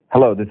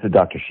Hello, this is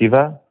Dr.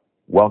 Shiva.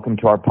 Welcome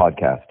to our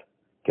podcast,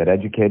 Get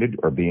Educated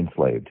or Be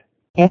Enslaved.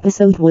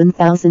 Episode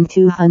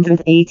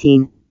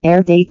 1218,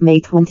 air date May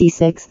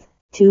 26,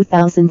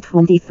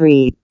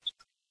 2023.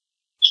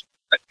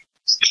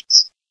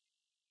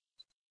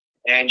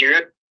 And you're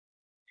good.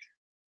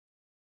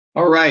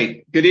 All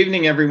right. Good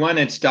evening, everyone.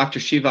 It's Dr.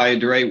 Shiva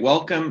Ayyadurai.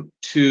 Welcome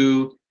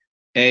to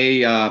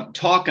a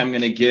talk I'm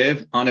going to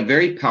give on a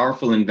very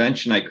powerful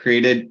invention I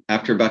created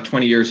after about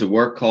 20 years of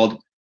work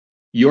called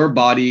Your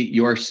Body,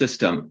 Your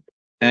System.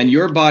 And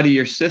Your Body,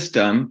 Your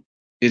System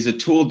is a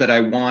tool that I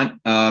want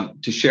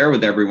to share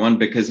with everyone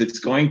because it's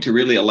going to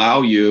really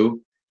allow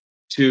you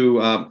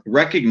to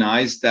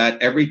recognize that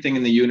everything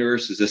in the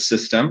universe is a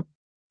system.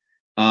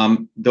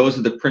 Those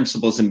are the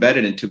principles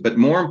embedded into, but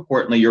more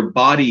importantly, your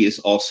body is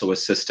also a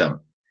system.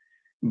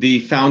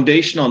 The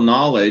foundational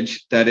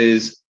knowledge that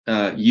is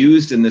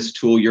used in this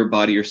tool, Your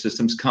Body, Your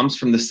Systems, comes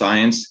from the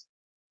science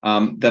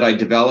that I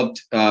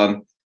developed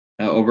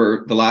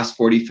over the last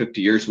 40,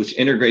 50 years, which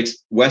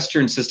integrates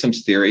Western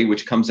systems theory,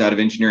 which comes out of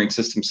engineering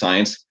system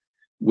science,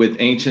 with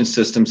ancient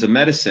systems of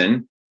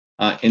medicine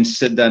in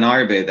Siddha and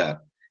Ayurveda.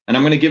 And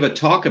I'm going to give a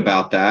talk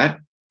about that.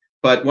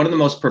 But one of the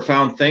most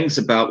profound things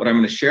about what I'm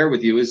going to share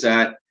with you is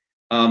that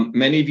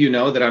many of you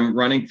know that I'm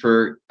running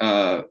for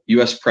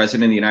U.S.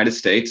 president in the United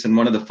States. And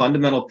one of the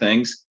fundamental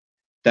things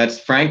that's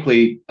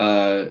frankly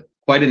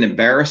quite an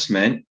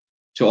embarrassment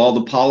to all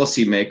the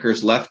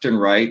policymakers, left and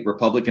right,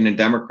 Republican and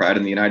Democrat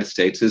in the United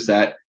States, is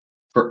that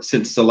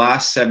since the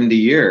last 70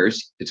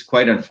 years, it's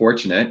quite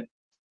unfortunate,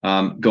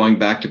 going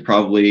back to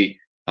probably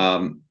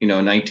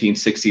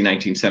 1960,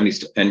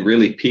 1970s, and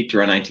really peaked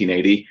around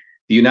 1980,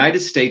 the United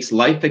States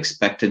life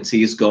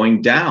expectancy is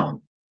going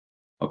down,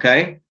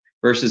 okay,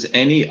 versus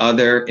any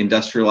other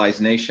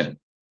industrialized nation.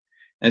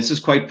 And this is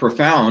quite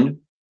profound.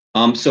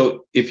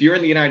 So if you're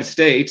in the United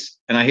States,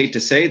 and I hate to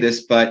say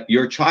this, but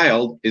your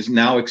child is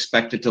now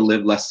expected to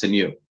live less than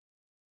you.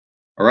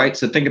 All right,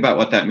 so think about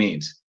what that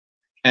means.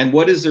 And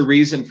what is the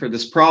reason for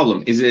this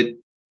problem? Is it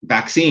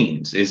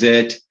vaccines? Is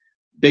it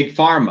big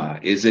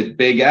pharma? Is it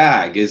big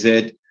ag? Is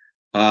it,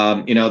 the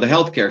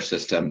healthcare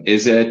system?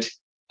 Is it,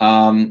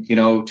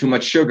 too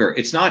much sugar?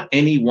 It's not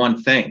any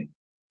one thing.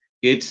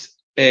 It's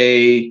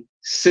a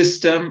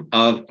system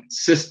of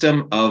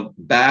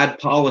bad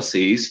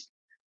policies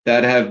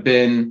that have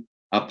been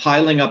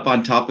piling up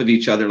on top of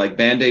each other like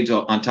Band-Aids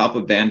on top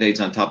of Band-Aids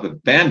on top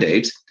of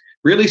Band-Aids,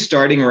 really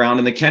starting around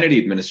in the Kennedy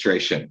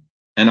administration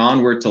and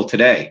onward till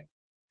today.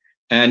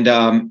 And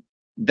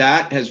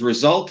that has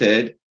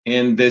resulted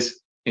in the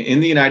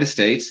United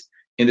States,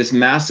 in this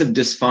massive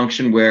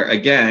dysfunction where,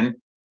 again,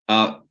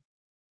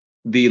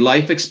 the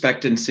life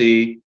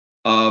expectancy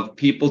of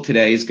people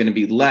today is going to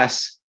be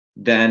less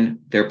than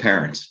their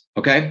parents,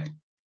 okay?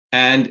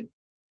 And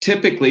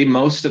typically,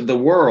 most of the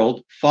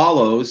world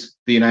follows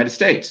the United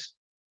States.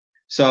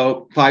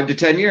 So 5 to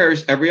 10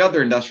 years, every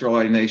other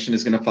industrialized nation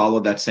is going to follow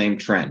that same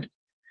trend.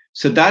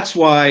 So that's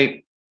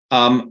why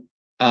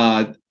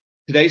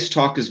today's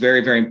talk is very,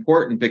 very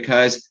important,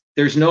 because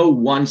there's no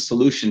one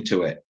solution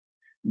to it.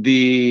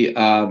 The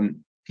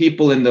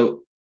people in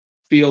the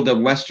field of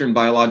Western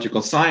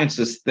biological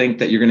sciences think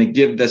that you're going to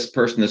give this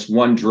person this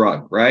one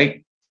drug,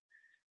 right?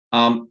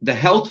 The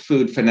health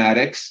food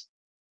fanatics,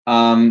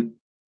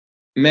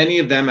 many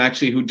of them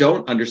actually who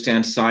don't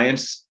understand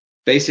science,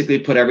 basically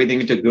put everything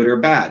into good or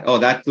bad. Oh,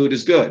 that food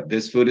is good.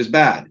 This food is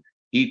bad.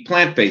 Eat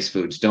plant-based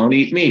foods. Don't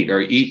eat meat.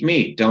 Or eat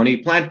meat. Don't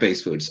eat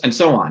plant-based foods, and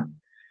so on.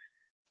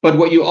 But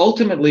what you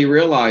ultimately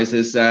realize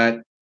is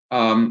that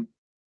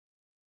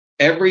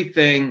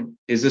everything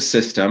is a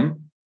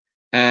system.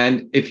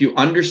 And if you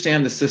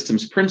understand the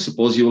system's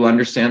principles, you will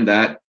understand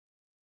that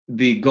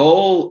the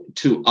goal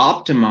to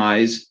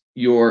optimize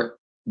the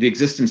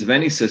existence of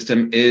any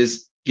system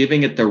is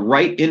giving it the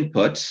right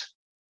inputs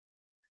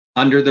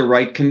under the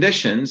right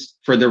conditions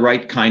for the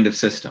right kind of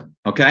system,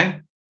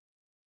 okay?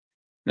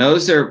 Now,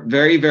 those are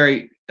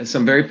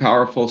some very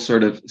powerful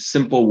sort of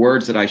simple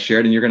words that I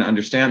shared, and you're going to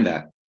understand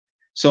that.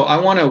 So I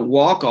want to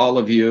walk all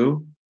of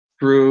you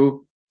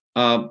through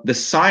the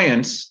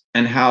science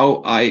and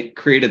how I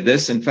created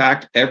this. In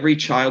fact, every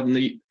child in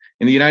the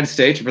United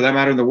States, or for that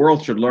matter in the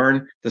world, should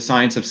learn the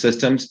science of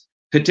systems,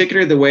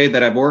 particularly the way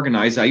that I've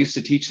organized. I used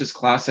to teach this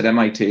class at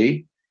MIT.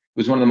 It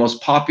was one of the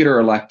most popular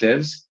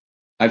electives.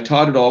 I've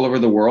taught it all over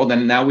the world,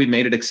 and now we've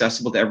made it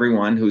accessible to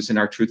everyone who's in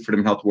our Truth,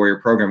 Freedom, Health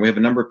Warrior program. We have a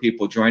number of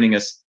people joining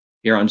us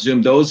here on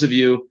Zoom. Those of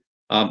you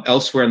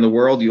elsewhere in the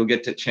world, you'll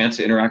get a chance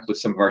to interact with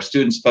some of our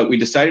students, but we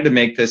decided to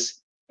make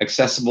this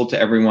accessible to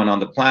everyone on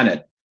the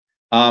planet.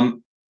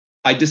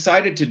 I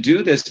decided to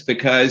do this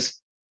because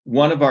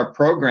one of our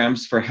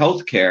programs for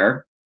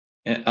healthcare,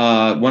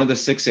 one of the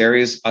 6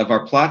 areas of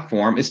our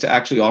platform, is to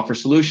actually offer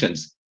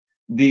solutions.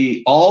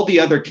 All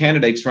the other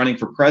candidates running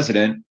for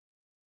president,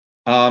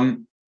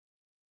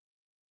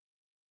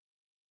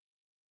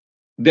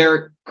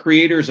 they're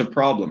creators of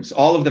problems.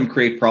 All of them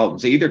create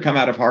problems. They either come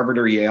out of Harvard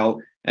or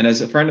Yale. And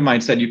as a friend of mine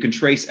said, you can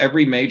trace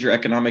every major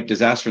economic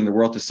disaster in the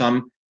world to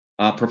some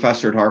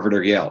professor at Harvard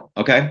or Yale,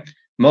 okay?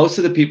 Most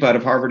of the people out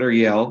of Harvard or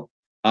Yale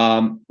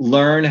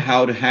learn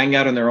how to hang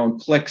out in their own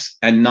cliques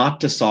and not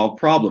to solve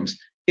problems.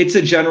 It's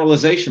a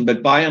generalization,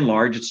 but by and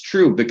large, it's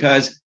true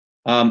because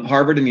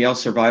Harvard and Yale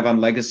survive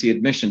on legacy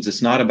admissions.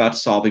 It's not about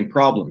solving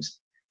problems.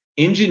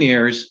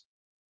 Engineers,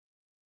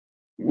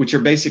 which are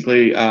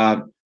basically,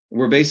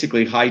 we're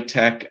basically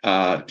high-tech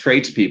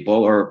tradespeople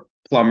or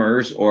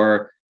plumbers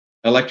or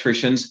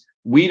electricians.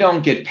 We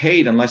don't get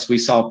paid unless we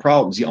solve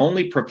problems. The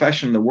only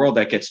profession in the world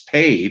that gets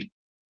paid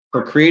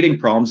for creating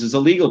problems is a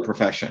legal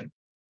profession.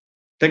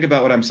 Think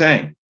about what I'm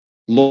saying.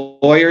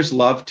 Lawyers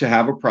love to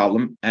have a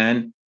problem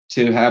and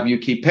to have you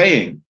keep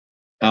paying,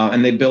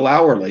 and they bill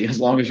hourly as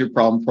long as your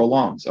problem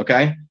prolongs.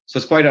 Okay, so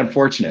it's quite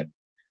unfortunate.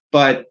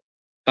 But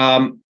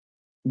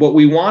what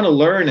we want to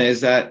learn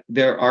is that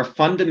there are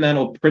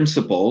fundamental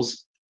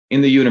principles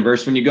in the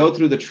universe. When you go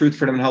through the Truth,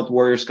 Freedom, and Health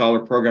Warrior Scholar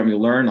program,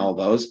 you'll learn all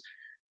those.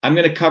 I'm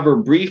going to cover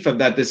a brief of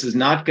that. This is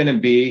not going to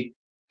be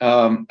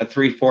a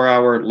 3-4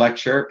 hour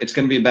lecture. It's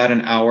going to be about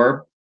an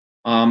hour.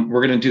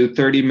 We're going to do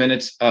 30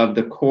 minutes of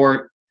the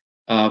core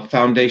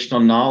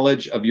foundational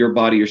knowledge of your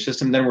body, your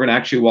system. Then we're going to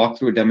actually walk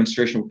through a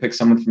demonstration. We'll pick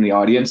someone from the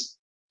audience.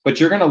 But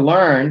you're going to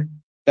learn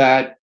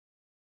that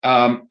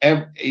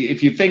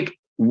if you think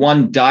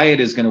one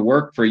diet is going to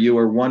work for you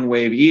or one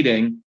way of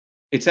eating,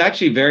 it's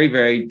actually very,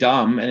 very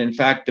dumb. And in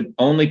fact, the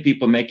only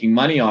people making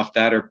money off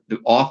that are the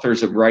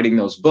authors of writing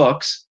those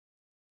books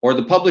or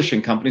the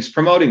publishing companies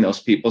promoting those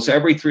people. So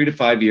every 3 to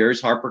 5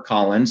 years,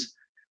 HarperCollins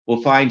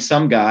will find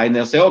some guy and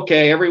they'll say,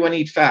 okay, everyone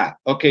eat fat.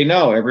 Okay,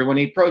 no, everyone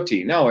eat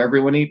protein. No,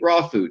 everyone eat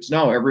raw foods.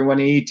 No, everyone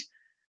eat,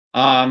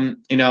 count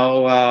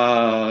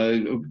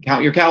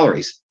your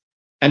calories.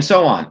 And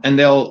so on. And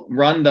they'll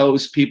run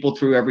those people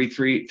through every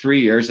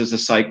three years as a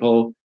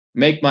cycle,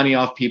 make money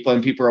off people,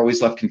 and people are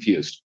always left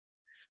confused.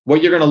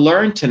 What you're going to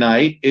learn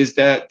tonight is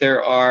that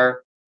there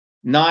are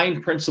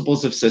 9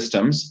 principles of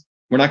systems.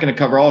 We're not going to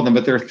cover all of them,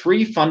 but there are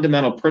 3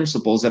 fundamental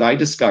principles that I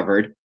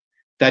discovered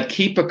that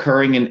keep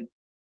occurring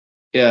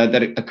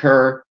that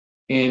occur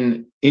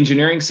in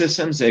engineering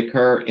systems, they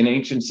occur in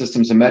ancient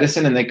systems of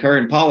medicine, and they occur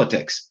in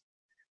politics.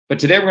 But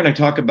today we're going to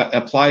talk about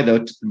apply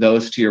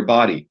those to your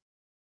body.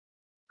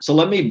 So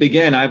let me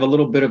begin. I have a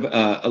little bit of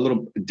a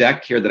little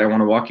deck here that I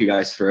want to walk you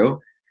guys through.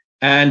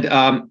 And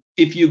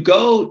if you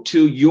go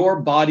to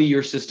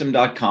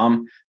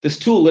yourbodyyoursystem.com, this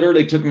tool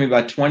literally took me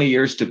about 20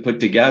 years to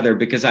put together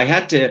because I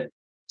had to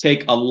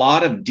take a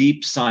lot of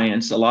deep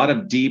science, a lot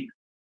of deep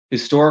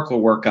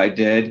historical work I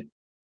did,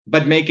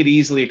 but make it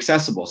easily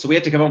accessible. So we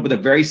had to come up with a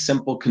very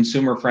simple,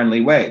 consumer-friendly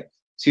way.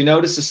 So you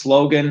notice the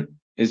slogan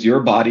is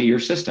your body, your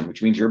system,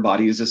 which means your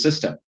body is a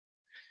system.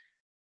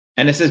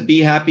 And it says, be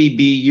happy,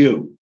 be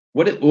you.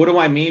 What do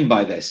I mean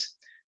by this?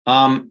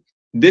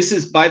 This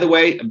is, by the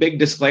way, a big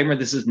disclaimer.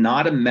 This is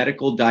not a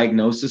medical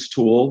diagnosis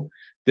tool.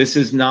 This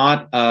is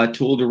not a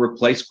tool to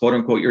replace, quote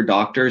unquote, your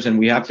doctors. And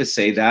we have to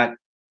say that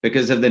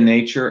because of the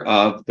nature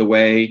of the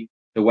way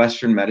the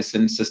Western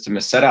medicine system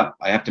is set up.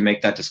 I have to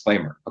make that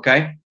disclaimer.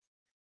 Okay.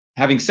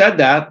 Having said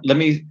that, let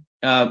me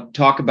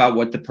talk about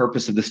what the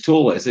purpose of this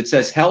tool is. It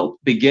says health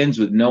begins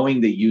with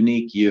knowing the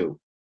unique you.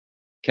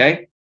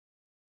 Okay.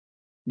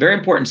 Very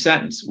important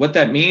sentence. What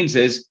that means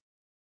is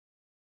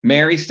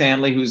Mary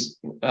Stanley, who's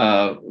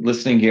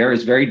listening here,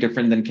 is very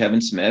different than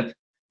Kevin Smith.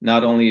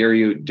 Not only are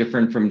you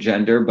different from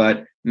gender,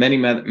 but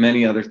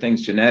many other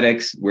things,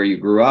 genetics, where you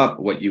grew up,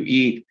 what you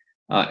eat.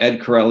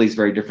 Ed Corelli is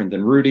very different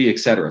than Rudy,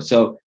 etc.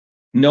 So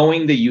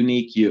knowing the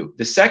unique you.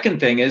 The second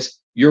thing is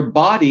your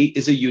body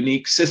is a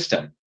unique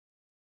system.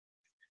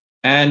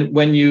 And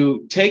when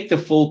you take the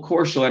full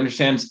course, you'll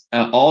understand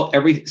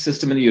every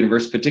system in the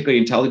universe, particularly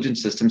intelligent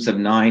systems, have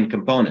 9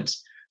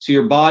 components. So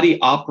your body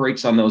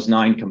operates on those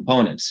 9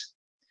 components.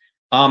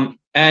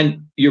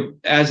 And you're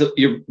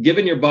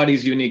given your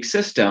body's unique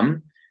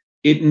system,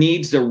 it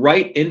needs the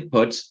right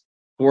inputs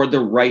for the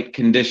right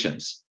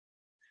conditions.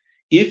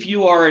 If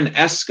you are an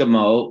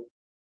Eskimo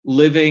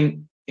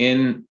living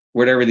in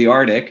whatever the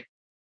Arctic,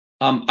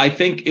 I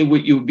think you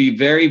would be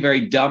very,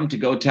 very dumb to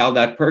go tell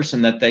that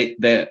person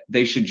that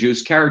they should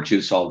juice carrot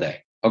juice all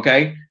day,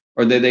 okay?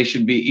 Or that they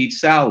should eat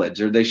salads,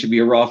 or they should be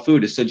a raw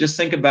foodist. So just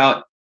think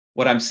about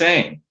what I'm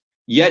saying.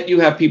 Yet you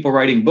have people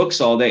writing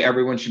books all day.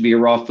 Everyone should be a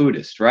raw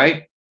foodist,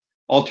 right?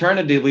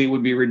 Alternatively, it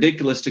would be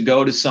ridiculous to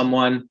go to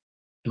someone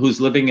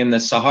who's living in the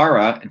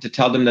Sahara and to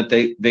tell them that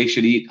they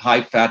should eat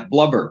high-fat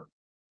blubber,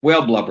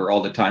 whale blubber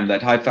all the time,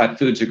 that high-fat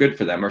foods are good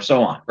for them, or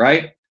so on,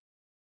 right?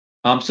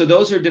 So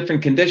those are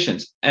different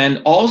conditions.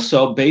 And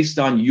also based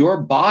on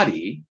your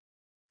body,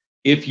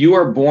 if you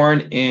are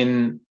born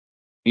in,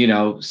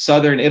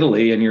 southern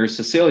Italy and you're a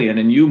Sicilian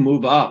and you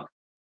move up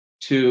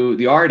to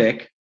the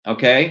Arctic,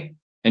 okay,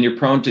 and you're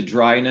prone to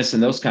dryness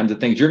and those kinds of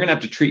things, you're going to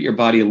have to treat your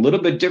body a little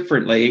bit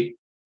differently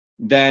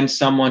than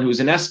someone who's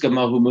an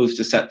Eskimo who moves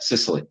to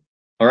Sicily,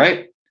 all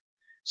right?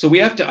 So we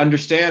have to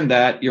understand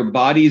that your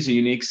body is a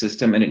unique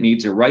system and it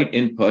needs the right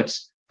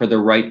inputs for the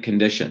right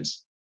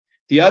conditions.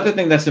 The other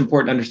thing that's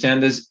important to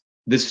understand is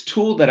this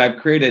tool that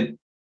I've created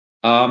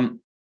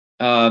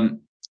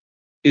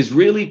is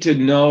really to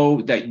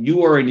know that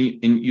you are a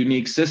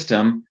unique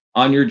system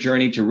on your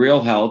journey to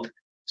real health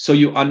so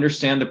you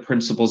understand the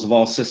principles of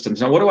all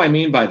systems. Now, what do I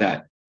mean by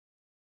that?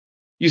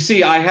 You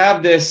see, I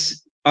have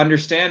this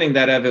understanding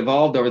that I've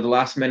evolved over the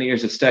last many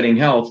years of studying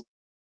health.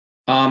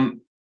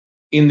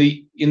 In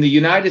the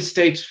United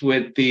States,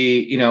 with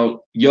the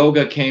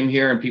yoga came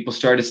here and people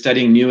started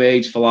studying New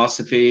Age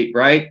philosophy,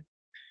 right?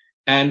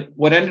 And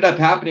what ended up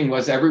happening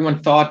was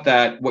everyone thought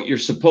that what you're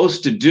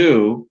supposed to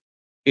do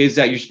is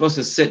that you're supposed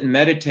to sit and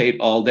meditate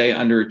all day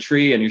under a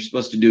tree, and you're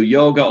supposed to do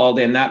yoga all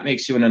day, and that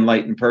makes you an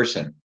enlightened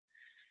person.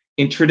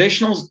 In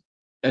traditional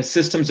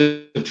systems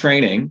of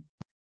training,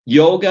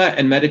 yoga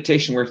and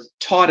meditation were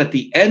taught at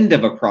the end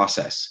of a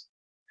process.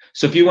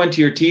 So if you went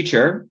to your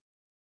teacher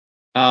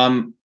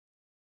would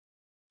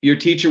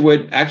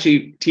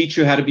actually teach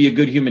you how to be a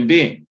good human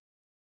being.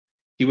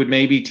 He would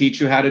maybe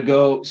teach you how to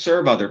go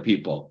serve other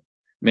people,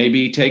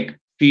 maybe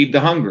feed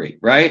the hungry,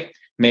 right?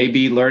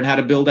 Maybe learn how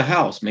to build a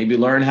house, maybe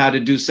learn how to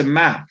do some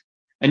math.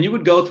 And you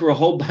would go through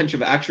a whole bunch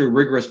of actual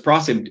rigorous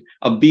process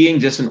of being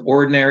just an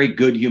ordinary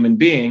good human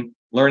being,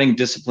 learning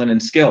discipline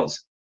and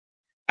skills.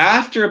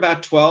 After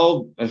about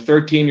 12 or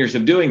 13 years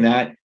of doing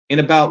that, in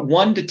about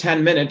 1 to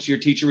 10 minutes, your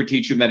teacher would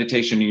teach you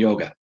meditation and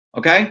yoga,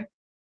 okay?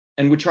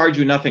 And would charge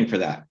you nothing for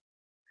that.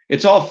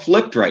 It's all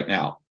flipped right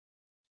now.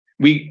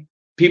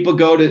 People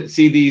go to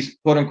see these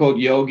quote unquote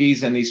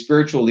yogis and these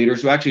spiritual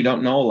leaders who actually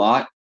don't know a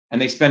lot, and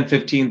they spend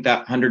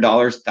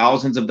 $1,500,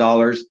 thousands of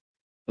dollars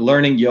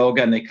learning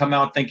yoga, and they come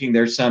out thinking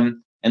they're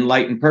some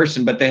enlightened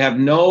person, but they have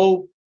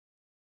no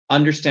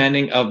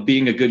understanding of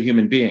being a good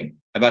human being,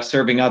 about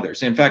serving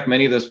others. In fact,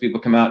 many of those people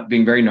come out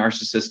being very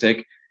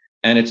narcissistic,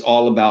 and it's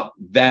all about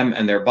them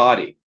and their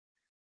body.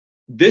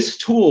 This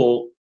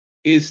tool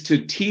is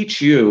to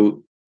teach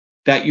you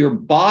that your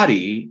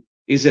body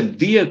is a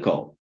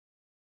vehicle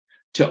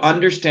to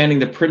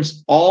understanding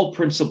all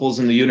principles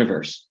in the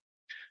universe.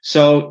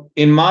 So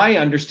in my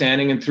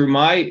understanding and through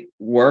my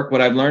work,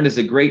 what I've learned is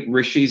the great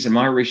rishis and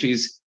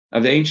maharishis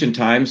of the ancient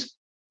times,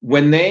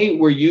 when they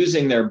were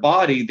using their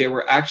body, they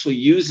were actually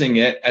using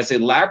it as a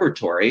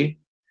laboratory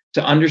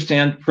to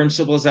understand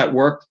principles that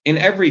work in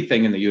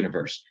everything in the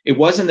universe. It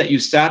wasn't that you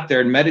sat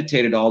there and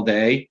meditated all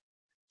day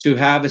to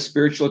have a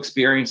spiritual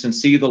experience and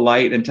see the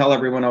light and tell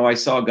everyone, oh, I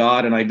saw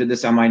God and I did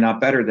this, am I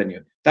not better than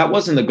you? That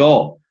wasn't the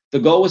goal. The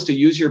goal was to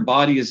use your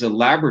body as a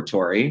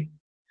laboratory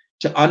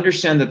to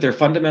understand that there are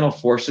fundamental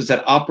forces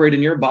that operate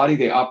in your body.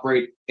 They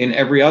operate in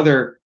every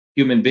other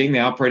human being. They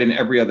operate in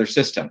every other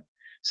system.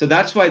 So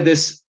that's why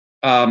this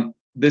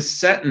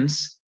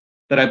sentence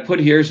that I put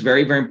here is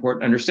very, very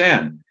important to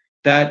understand,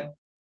 that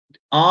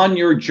on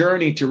your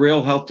journey to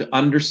real health, to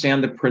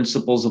understand the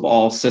principles of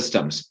all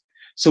systems.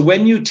 So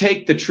when you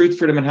take the Truth,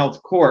 Freedom, and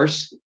Health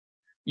course,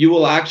 you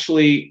will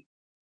actually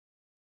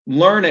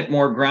learn it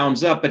more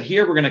grounds up. But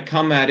here we're going to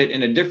come at it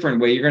in a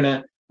different way.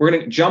 We're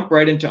going to jump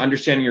right into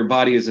understanding your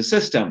body as a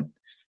system.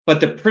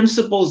 But the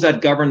principles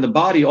that govern the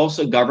body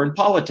also govern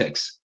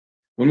politics.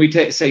 When we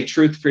say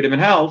truth, freedom,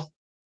 and health,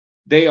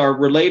 they are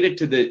related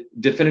to the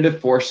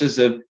definitive forces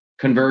of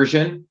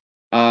conversion,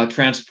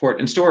 transport,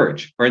 and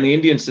storage. Or in the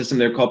Indian system,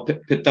 they're called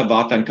Pitta,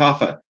 Vata, and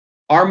Kapha.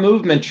 Our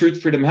movement,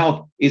 Truth, Freedom,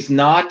 Health, is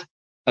not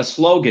a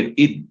slogan.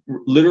 It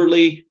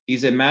literally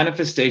is a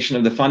manifestation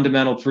of the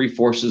fundamental three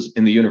forces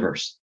in the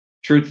universe: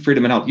 truth,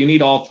 freedom, and health. You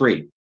need all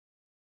three.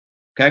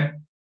 Okay?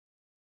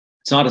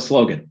 It's not a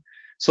slogan.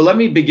 So let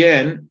me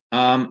begin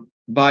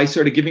by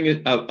sort of giving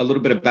you a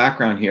little bit of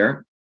background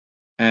here.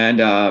 And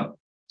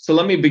so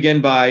let me begin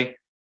by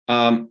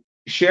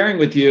sharing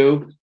with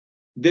you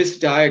this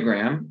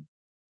diagram.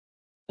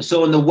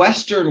 So in the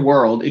Western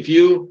world, if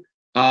you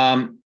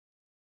went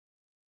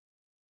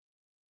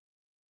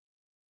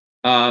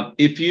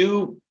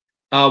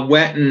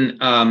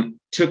and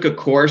took a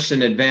course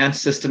in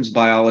advanced systems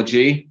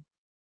biology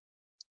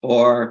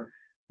or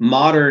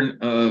modern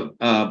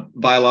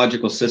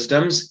biological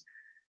systems,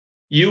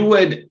 you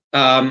would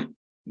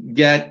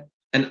get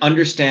an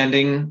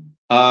understanding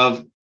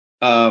of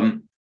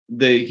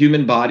the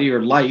human body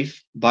or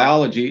life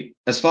biology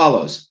as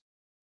follows.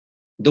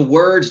 The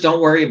words,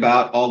 don't worry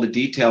about all the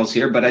details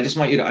here, but I just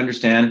want you to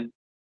understand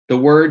the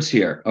words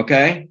here,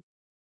 okay?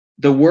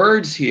 The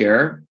words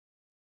here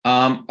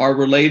are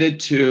related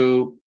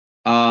to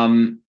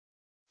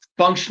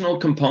functional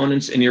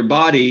components in your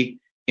body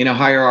in a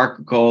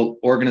hierarchical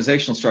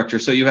organizational structure.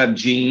 So you have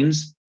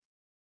genes,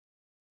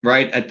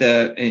 right?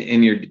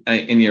 In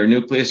your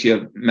nucleus, you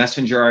have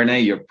messenger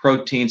RNA, you have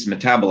proteins,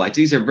 metabolites.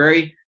 These are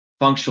very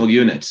functional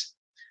units.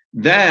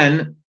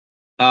 Then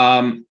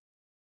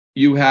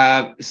you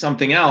have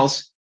something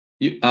else.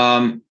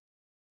 Hey,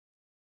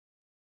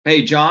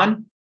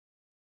 John.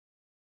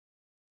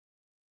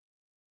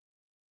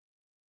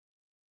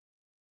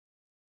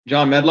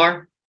 John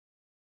Medlar.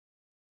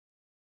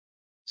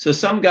 So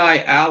some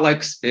guy,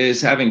 Alex,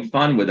 is having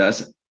fun with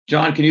us.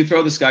 John, can you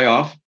throw this guy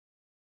off?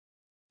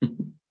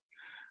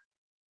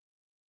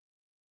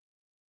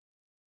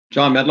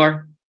 John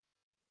Medlar.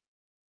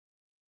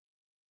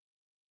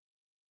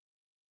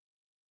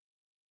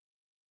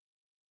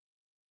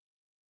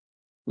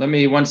 Let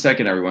me, 1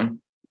 second,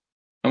 everyone.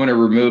 I'm going to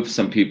remove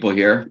some people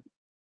here.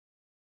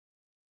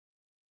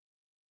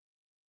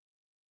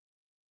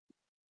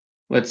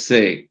 let's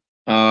see.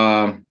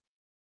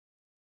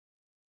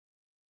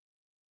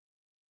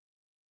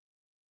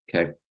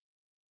 Okay.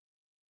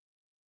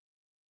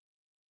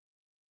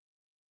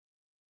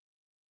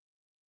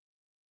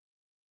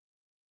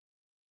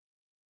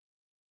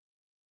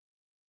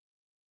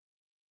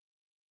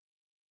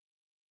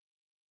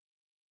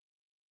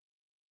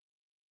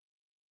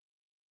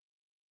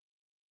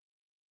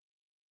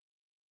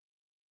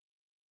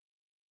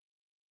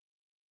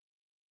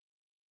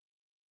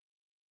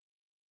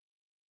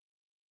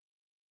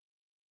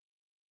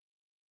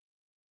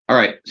 All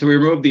right. So we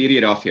removed the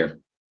idiot off here.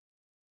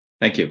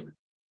 Thank you.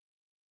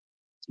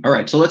 All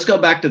right. So let's go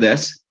back to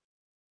this.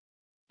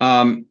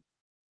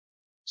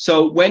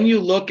 So when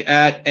you look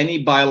at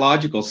any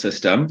biological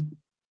system,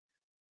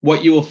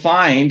 what you will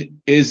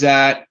find is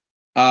that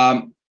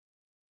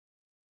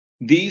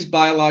these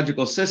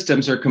biological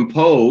systems are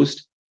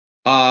composed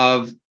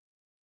of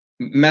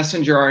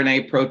messenger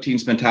RNA,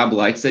 proteins,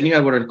 metabolites. Then you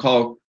have what are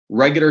called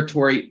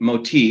regulatory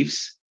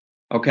motifs,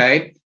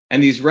 okay?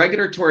 And these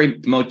regulatory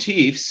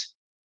motifs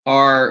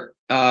are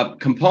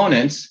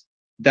components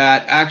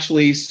that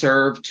actually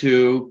serve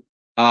to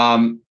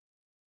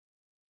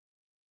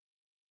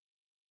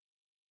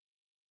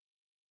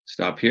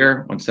stop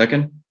here, 1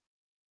 second.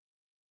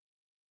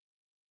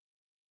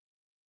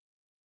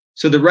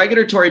 So the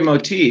regulatory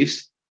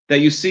motifs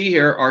that you see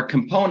here are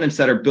components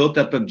that are built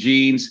up of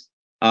genes,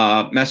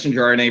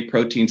 messenger RNA,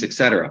 proteins,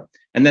 etc.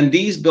 And then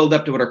these build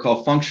up to what are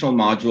called functional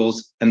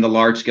modules and the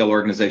large-scale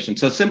organization.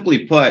 So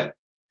simply put,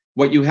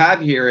 what you have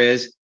here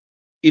is,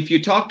 if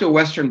you talk to a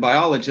Western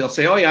biologist, they'll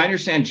say, oh yeah, I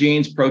understand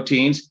genes,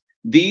 proteins.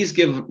 These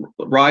give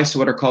rise to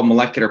what are called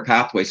molecular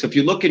pathways. So if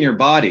you look in your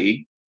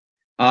body,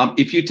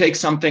 if you take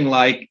something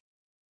like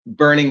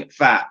burning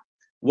fat,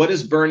 what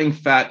does burning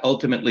fat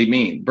ultimately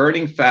mean?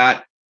 Burning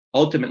fat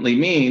ultimately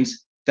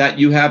means that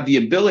you have the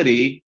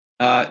ability,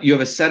 you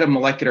have a set of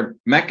molecular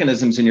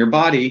mechanisms in your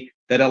body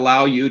that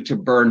allow you to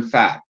burn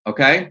fat,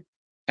 okay?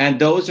 And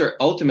those are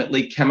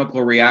ultimately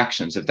chemical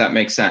reactions, if that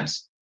makes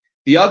sense.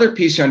 The other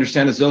piece you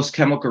understand is those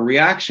chemical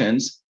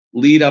reactions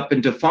lead up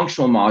into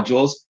functional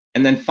modules,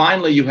 and then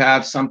finally you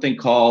have something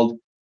called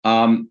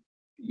the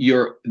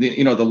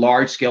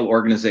large-scale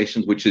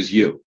organizations, which is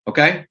you,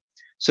 okay?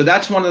 So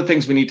that's one of the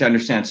things we need to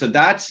understand. So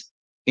that's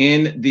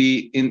in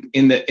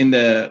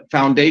the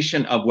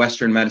foundation of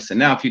Western medicine.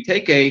 Now, if you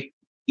take a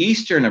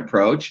Eastern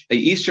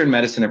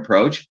medicine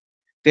approach,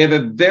 they have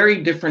a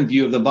very different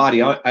view of the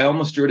body. I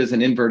almost drew it as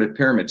an inverted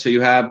pyramid. So you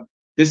have,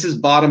 this is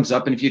bottoms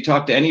up, and if you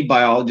talk to any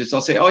biologist,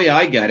 they'll say, oh yeah,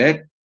 I get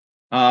it.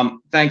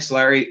 Thanks,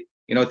 Larry.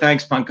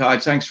 Thanks,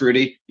 Pankaj. Thanks,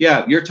 Rudy.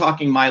 Yeah, you're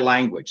talking my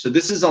language. So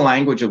this is a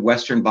language of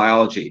Western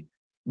biology.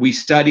 We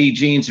study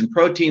genes and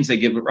proteins. They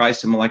give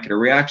rise to molecular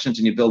reactions,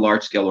 and you build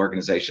large-scale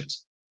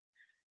organizations.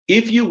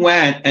 If you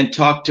went and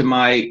talked to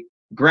my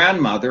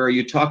grandmother, or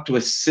you talked to a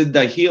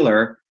Siddha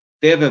healer,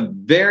 they have a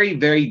very,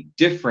 very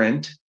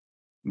different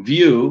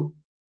view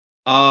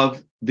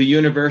of the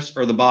universe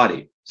or the body.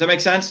 Does that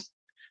make sense?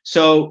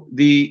 So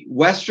the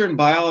Western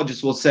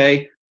biologist will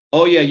say,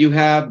 oh yeah, you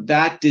have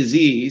that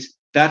disease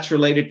that's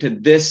related to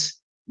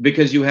this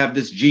because you have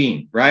this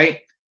gene,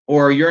 right?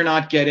 Or you're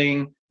not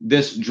getting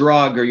this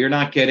drug, or you're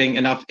not getting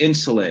enough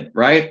insulin,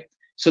 right?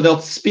 So they'll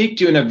speak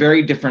to you in a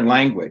very different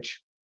language.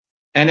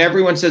 And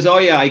everyone says, oh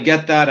yeah, I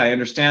get that. I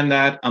understand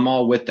that. I'm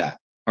all with that.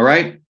 All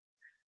right.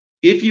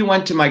 If you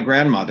went to my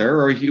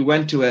grandmother, or if you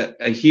went to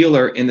a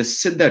healer in the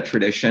Siddha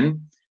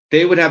tradition,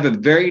 they would have a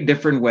very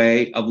different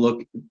way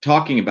of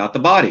talking about the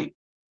body.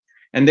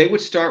 And they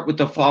would start with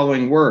the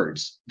following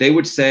words. They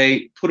would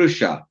say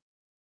Purusha,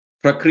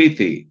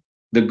 Prakriti,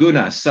 the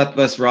gunas,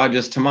 sattvas,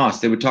 rajas, tamas.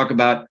 They would talk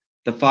about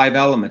the 5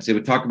 elements. They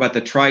would talk about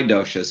the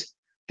tridoshas.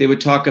 They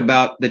would talk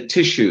about the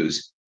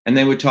tissues, and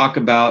they would talk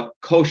about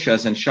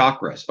koshas and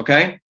chakras,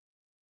 okay?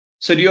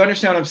 So do you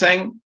understand what I'm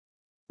saying?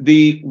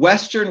 The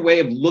Western way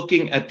of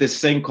looking at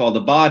this thing called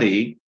the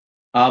body,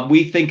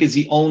 we think is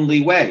the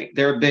only way.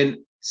 There have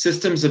been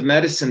systems of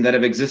medicine that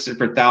have existed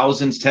for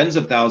thousands, tens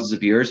of thousands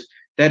of years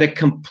that had a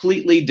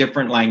completely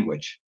different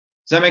language.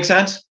 Does that make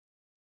sense?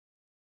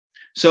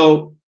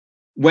 So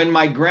when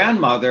my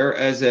grandmother,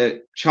 as a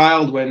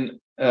child,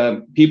 when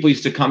people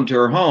used to come to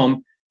her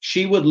home,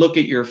 she would look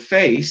at your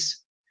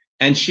face,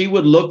 and she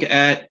would look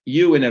at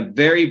you in a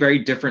very, very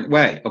different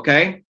way,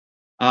 okay?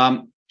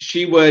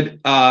 She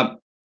would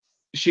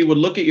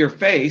look at your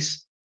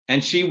face,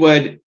 and she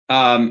would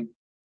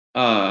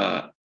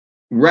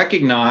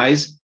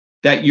recognize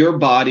that your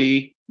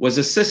body was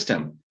a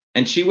system,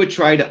 and she would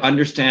try to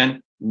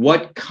understand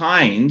what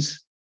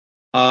kinds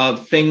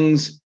of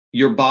things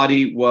your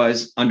body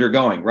was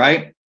undergoing,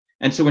 right?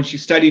 And so when she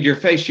studied your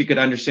face, she could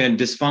understand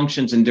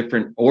dysfunctions in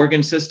different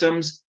organ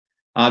systems,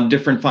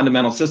 different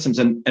fundamental systems.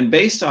 And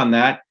based on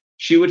that,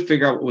 she would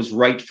figure out what was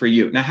right for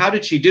you. Now, how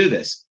did she do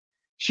this?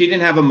 She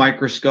didn't have a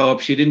microscope.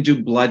 She didn't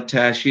do blood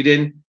tests. She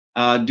didn't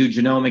do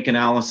genomic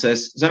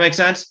analysis. Does that make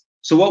sense?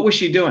 So what was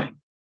she doing?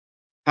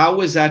 How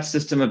was that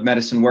system of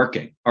medicine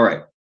working? All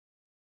right.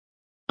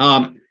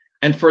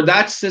 And for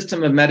that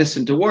system of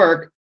medicine to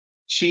work,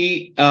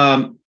 she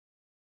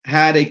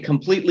had a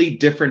completely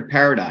different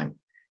paradigm.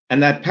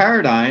 And that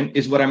paradigm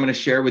is what I'm going to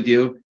share with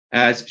you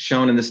as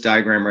shown in this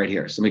diagram right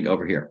here. So let me go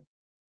over here.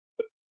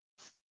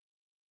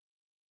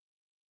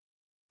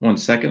 1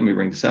 second, let me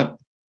bring this up.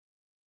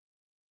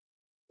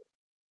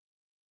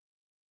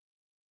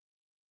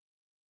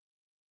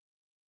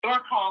 Your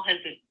call has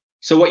been.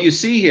 So what you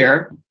see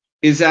here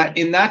is that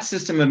in that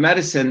system of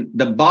medicine,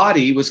 the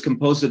body was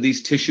composed of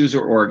these tissues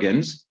or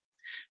organs,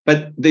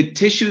 but the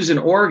tissues and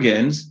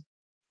organs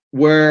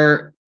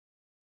were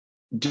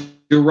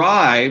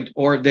derived,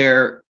 or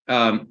their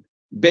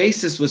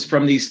basis was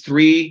from these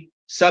three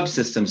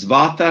subsystems: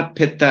 Vata,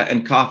 Pitta,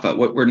 and Kapha,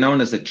 what were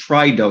known as the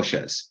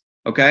tridoshas,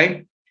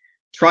 okay?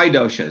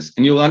 Tridoshas,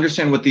 and you'll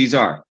understand what these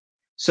are.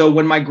 So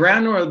when my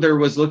grandmother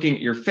was looking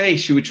at your face,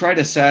 she would try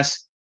to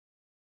assess,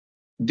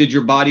 did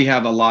your body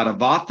have a lot of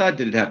Vata,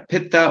 did it have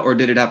Pitta, or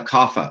did it have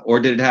Kapha, or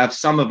did it have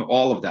some of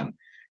all of them?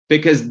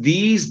 Because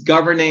these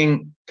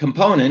governing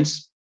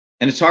components,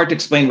 and it's hard to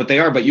explain what they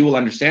are, but you will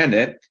understand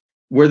it,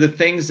 were the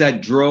things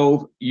that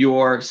drove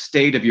your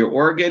state of your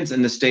organs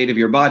and the state of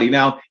your body.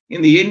 Now,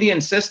 in the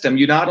Indian system,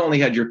 you not only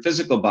had your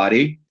physical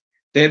body,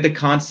 they had the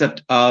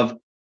concept of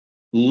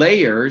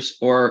layers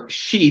or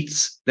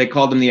sheaths. They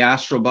called them the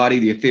astral body,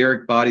 the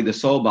etheric body, the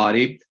soul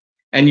body.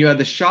 And you had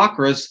the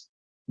chakras.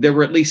 There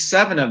were at least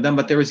 7 of them,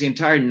 but there was the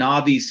entire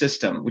Navi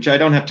system, which I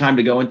don't have time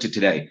to go into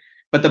today.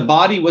 But the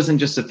body wasn't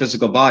just a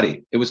physical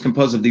body. It was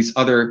composed of these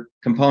other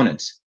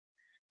components.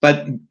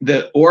 But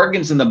the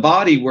organs in the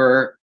body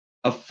were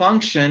a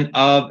function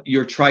of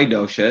your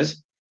tridoshas.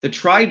 The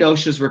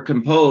tridoshas were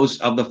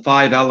composed of the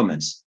 5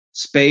 elements: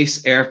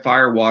 space, air,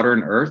 fire, water,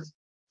 and earth.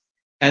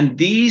 And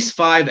these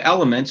 5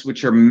 elements,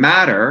 which are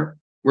matter,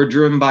 were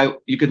driven by,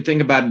 you can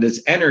think about it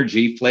as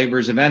energy,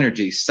 flavors of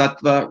energy: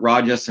 sattva,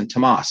 rajas, and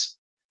tamas.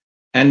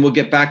 And we'll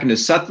get back into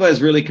sattva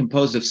is really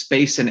composed of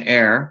space and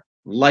air.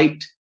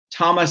 Light,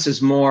 tamas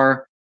is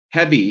more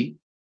heavy,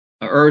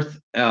 earth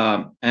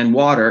and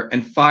water,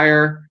 and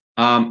fire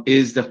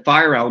is the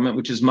fire element,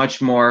 which is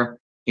much more,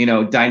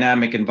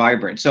 dynamic and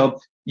vibrant. So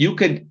you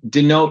could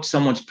denote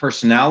someone's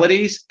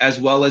personalities as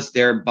well as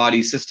their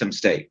body system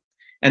state.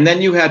 And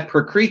then you had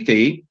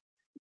prakriti,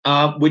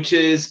 which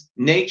is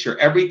nature,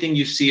 everything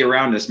you see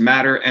around us,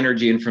 matter,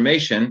 energy,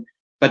 information,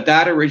 but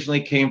that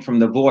originally came from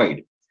the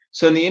void.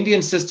 So in the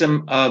Indian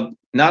system of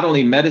not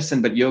only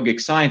medicine, but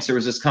yogic science, there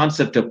was this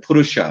concept of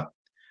purusha.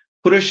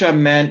 Purusha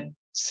meant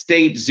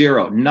state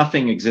zero,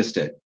 nothing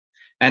existed.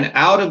 And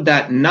out of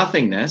that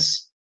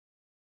nothingness,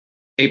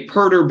 a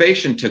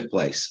perturbation took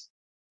place.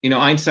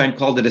 Einstein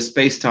called it a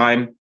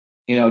space-time,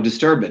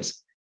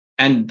 disturbance.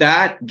 And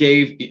that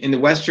gave, in the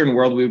Western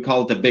world, we would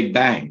call it the Big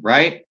Bang,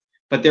 right?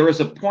 But there was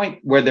a point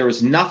where there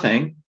was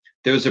nothing,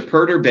 there was a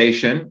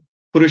perturbation,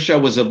 Purusha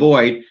was a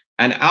void,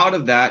 and out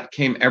of that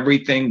came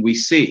everything we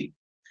see.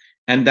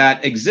 And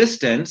that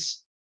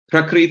existence,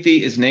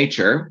 Prakriti, is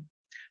nature,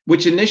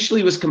 which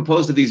initially was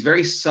composed of these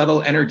very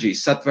subtle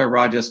energies, Sattva,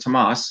 Rajas,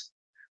 Tamas,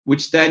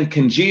 which then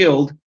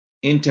congealed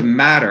into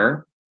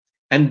matter.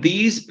 And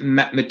these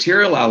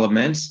material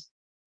elements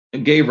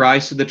gave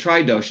rise to the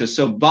tridosha.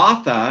 So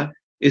Vata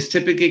is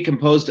typically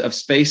composed of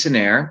space and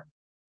air.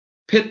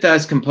 Pitta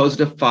is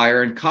composed of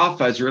fire, and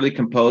Kapha is really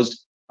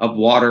composed of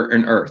water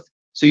and earth.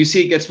 So you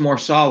see it gets more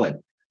solid.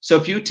 So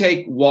if you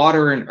take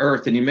water and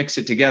earth and you mix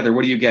it together,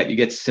 what do you get? You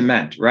get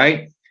cement,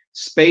 right?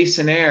 Space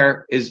and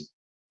air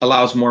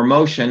allows more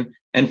motion,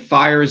 and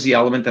fire is the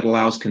element that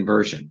allows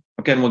conversion.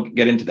 Okay, and we'll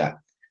get into that.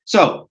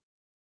 So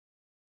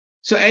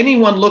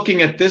anyone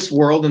looking at this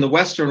world in the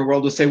Western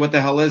world will say, what the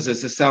hell is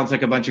this? This sounds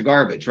like a bunch of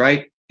garbage,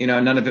 right?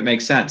 None of it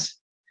makes sense.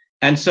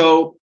 And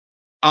so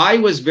I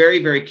was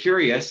very, very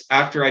curious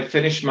after I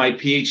finished my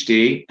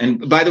PhD.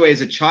 And by the way, as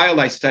a child,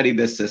 I studied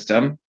this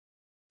system.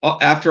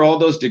 After all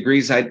those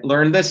degrees, I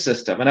learned this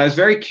system. And I was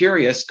very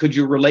curious, could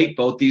you relate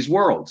both these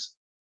worlds?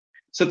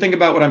 So think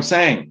about what I'm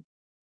saying.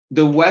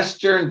 The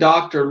Western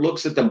doctor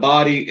looks at the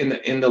body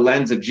in the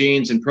lens of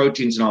genes and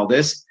proteins and all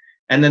this.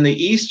 And then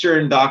the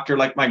Eastern doctor,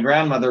 like my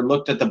grandmother,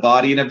 looked at the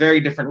body in a very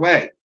different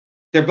way.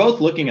 They're both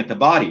looking at the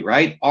body,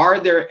 right? Are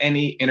there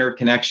any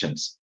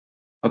interconnections?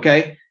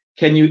 Okay.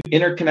 Can you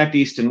interconnect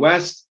East and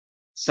West,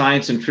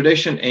 science and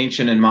tradition,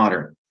 ancient and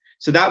modern?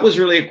 So that was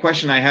really a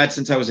question I had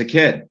since I was a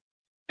kid.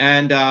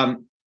 And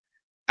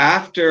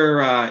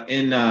after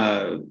in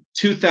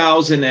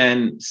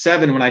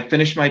 2007, when I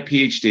finished my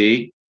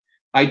PhD,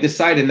 I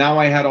decided, now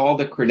I had all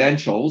the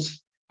credentials,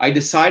 I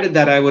decided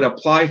that I would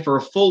apply for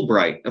a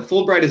Fulbright. A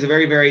Fulbright is a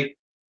very, very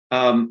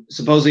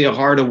supposedly a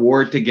hard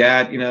award to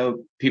get.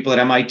 People at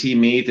MIT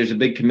meet, there's a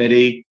big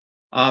committee.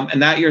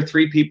 And that year,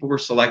 3 people were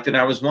selected.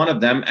 I was one of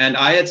them. And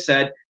I had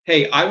said,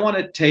 hey, I want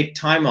to take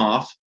time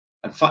off.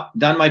 I've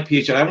done my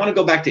PhD. I want to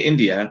go back to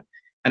India.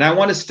 And I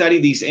want to study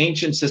these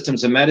ancient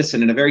systems of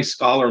medicine in a very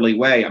scholarly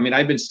way. I mean,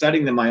 I've been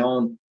studying them my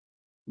own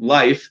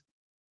life.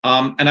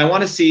 And I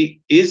want to see,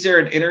 is there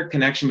an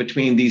interconnection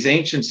between these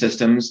ancient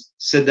systems,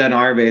 Siddha and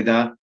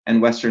Ayurveda,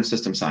 and Western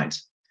system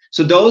science?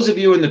 So those of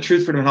you in the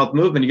Truth, Freedom, and Health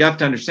movement, you have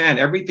to understand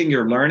everything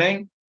you're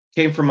learning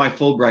came from my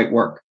Fulbright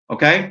work,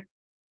 okay?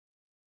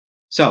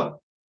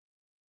 So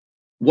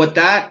what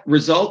that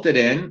resulted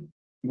in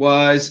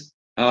was,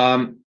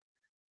 by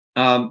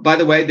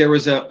the way, there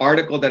was an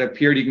article that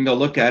appeared, you can go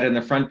look at it, in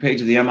the front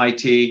page of the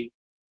MIT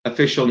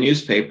official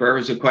newspaper.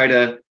 It was quite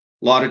a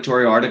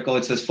laudatory article.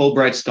 It says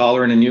Fulbright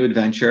Scholar in a New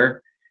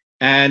Adventure.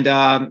 And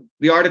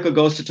the article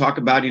goes to talk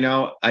about,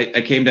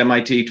 I came to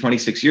MIT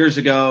 26 years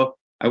ago.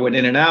 I went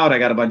in and out. I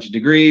got a bunch of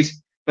degrees.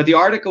 But the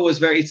article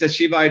was it says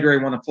Shiva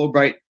Ayyadurai won a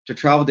Fulbright to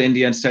travel to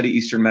India and study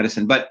Eastern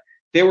medicine. But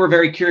they were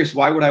very curious.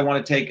 Why would I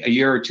want to take a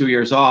year or 2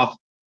 years off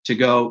to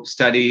go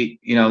study,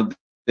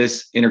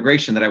 this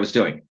integration that I was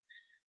doing?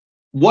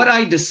 What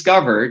I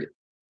discovered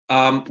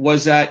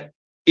was that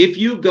if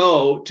you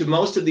go to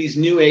most of these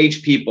new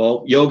age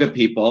people, yoga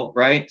people,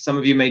 right? Some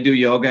of you may do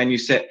yoga and you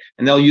sit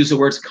and they'll use the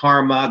words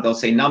karma. They'll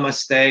say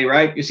namaste,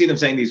 right? You see them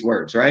saying these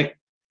words, right?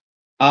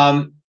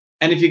 And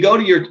if you go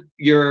to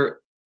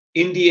your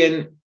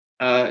Indian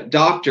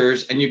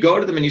doctors and you go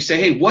to them and you say,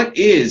 hey, what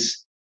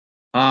is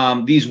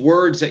these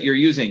words that you're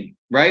using,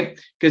 right?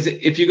 Because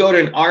if you go to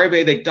an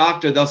Ayurvedic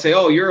doctor, they'll say,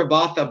 oh, you're a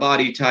Vata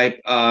body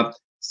type.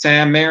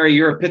 Sam, Mary,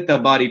 you're a Pitta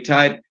body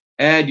type.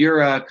 Ed,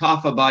 you're a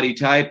Kapha body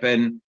type.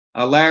 And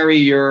Larry,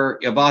 you're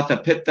a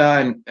Vata Pitta.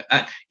 And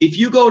if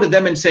you go to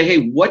them and say,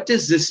 hey, what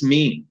does this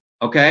mean?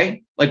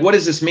 Okay, like, what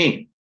does this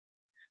mean?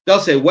 They'll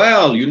say,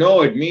 well,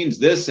 it means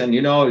this. And,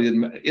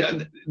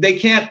 they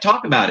can't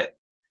talk about it.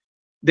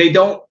 They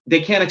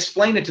can't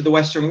explain it to the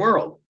Western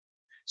world.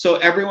 So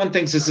everyone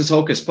thinks this is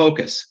hocus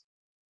pocus.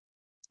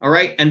 All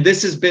right. And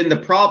this has been the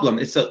problem.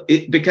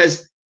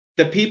 Because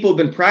the people have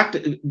been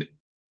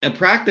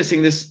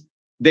practicing this,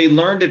 they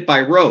learned it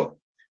by rote.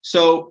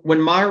 So when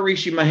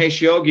Maharishi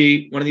Mahesh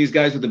Yogi, one of these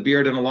guys with a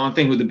beard and a long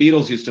thing who the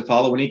Beatles used to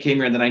follow, when he came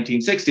here in the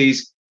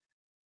 1960s,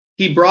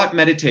 he brought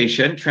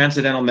meditation,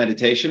 transcendental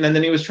meditation, and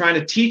then he was trying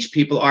to teach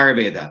people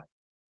Ayurveda.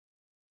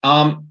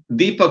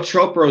 Deepak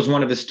Chopra was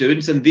one of his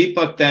students, and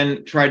Deepak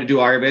then tried to do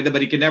Ayurveda,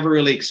 but he could never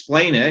really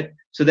explain it.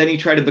 So then he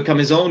tried to become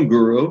his own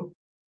guru,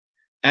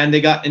 and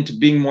they got into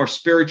being more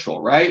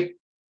spiritual, right?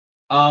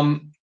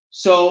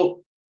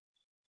 So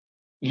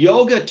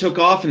yoga took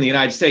off in the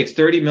United States.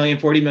 30 million,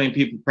 40 million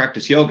people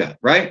practice yoga,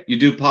 right? You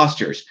do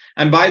postures.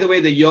 And by the way,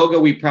 the yoga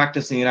we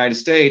practice in the United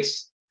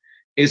States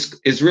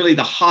is really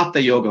the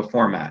Hatha yoga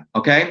format,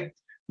 okay?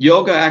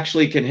 Yoga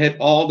actually can hit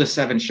all the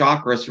 7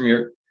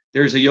 chakras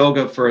there's a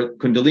yoga for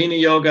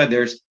Kundalini yoga,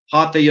 there's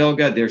Hatha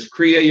yoga, there's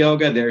Kriya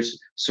yoga, there's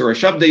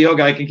Surashabda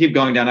yoga. I can keep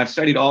going down. I've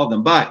studied all of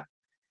them. But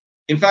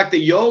in fact,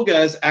 the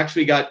yogas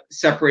actually got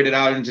separated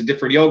out into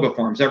different yoga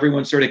forms.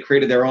 Everyone sort of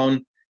created their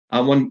own.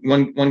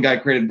 One guy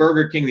created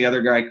Burger King, the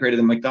other guy created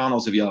the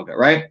McDonald's of yoga,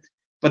 right?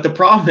 But the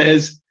problem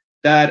is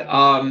that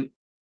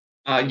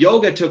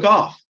yoga took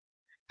off.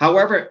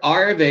 However,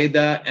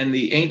 Ayurveda and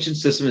the ancient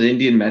system of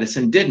Indian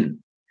medicine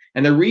didn't.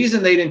 And the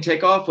reason they didn't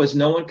take off was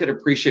no one could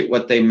appreciate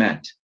what they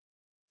meant.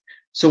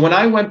 So when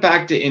I went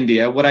back to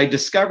India, what I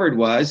discovered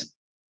was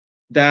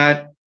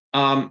that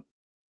the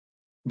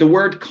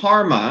word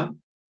karma,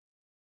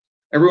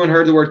 everyone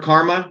heard the word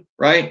karma,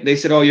 right? They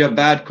said, oh, you have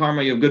bad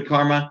karma, you have good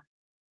karma.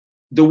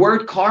 The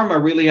word karma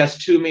really has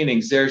 2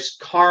 meanings. There's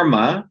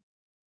karma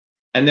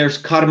and there's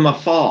karma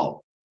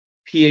fall,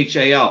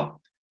 Phal.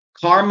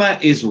 Karma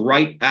is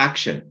right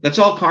action. That's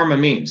all karma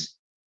means.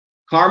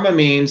 Karma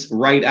means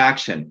right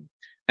action.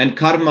 And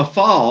karma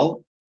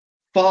fall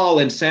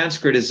in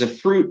Sanskrit is a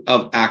fruit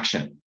of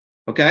action.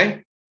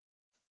 Okay?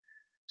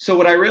 So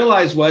what I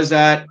realized was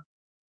that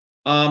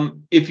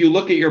if you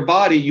look at your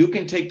body, you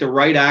can take the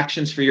right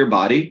actions for your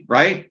body,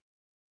 right?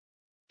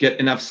 Get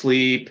enough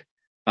sleep,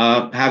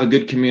 have a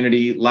good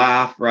community,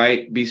 laugh,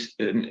 right?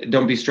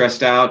 Don't be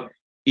stressed out,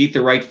 eat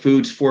the right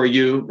foods for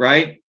you,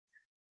 right?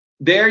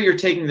 There you're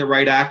taking the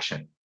right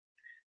action.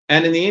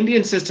 And in the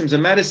Indian systems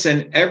of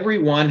medicine,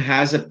 everyone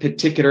has a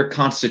particular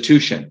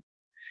constitution.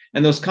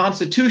 And those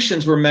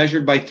constitutions were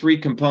measured by 3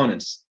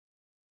 components: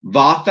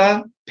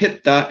 Vata,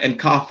 Pitta, and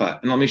Kapha.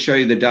 And let me show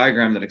you the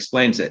diagram that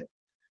explains it.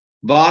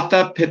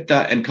 Vata,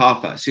 Pitta, and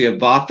Kapha. So you have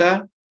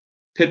Vata,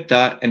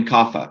 Pitta, and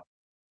Kapha.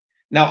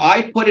 Now,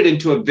 I put it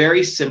into a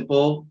very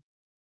simple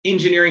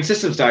engineering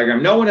systems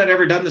diagram. No one had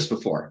ever done this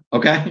before,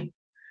 okay?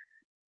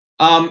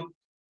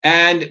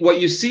 And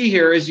what you see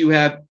here is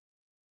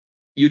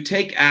you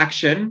take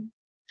action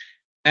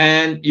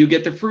and you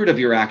get the fruit of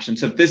your action.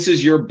 So if this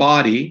is your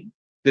body,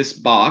 this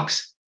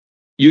box,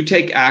 you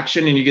take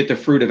action and you get the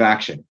fruit of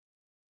action.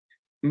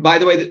 By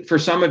the way, for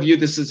some of you,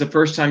 this is the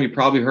first time you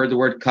probably heard the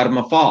word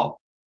karma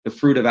fall, the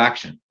fruit of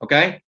action,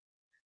 okay?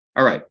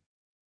 All right.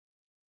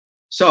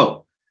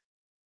 So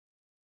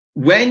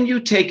when you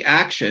take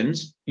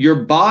actions,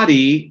 your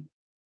body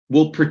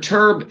will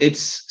perturb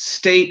its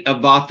state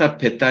of Vata,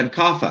 Pitta, and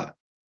Kapha.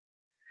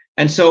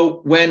 And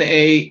so when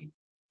a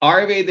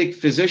Ayurvedic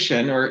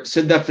physician or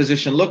Siddha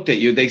physician looked at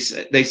you, they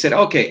said,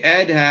 okay,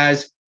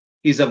 Ed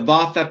he's a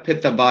Vata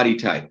Pitta body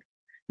type.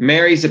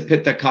 Mary's a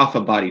Pitta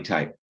Kapha body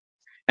type.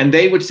 And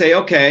they would say,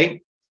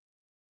 okay,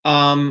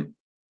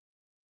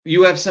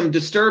 you have some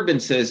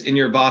disturbances in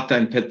your Vata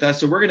and Pitta,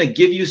 so we're going to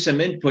give you some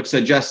inputs to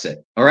adjust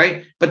it, all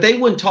right? But they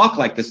wouldn't talk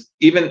like this,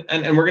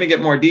 and we're going to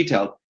get more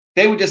detailed.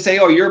 They would just say,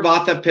 oh, you're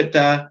Vata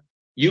Pitta,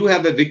 you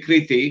have a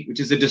vikriti, which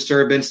is a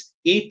disturbance.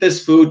 Eat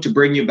this food to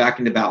bring you back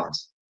into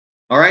balance.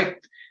 All right.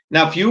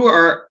 Now, if you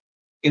are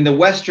in the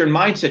Western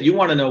mindset, you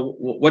want to know,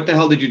 what the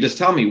hell did you just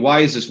tell me? Why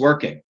is this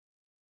working?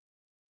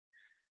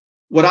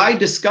 What I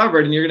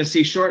discovered, and you're going to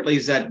see shortly,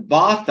 is that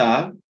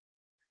Vata,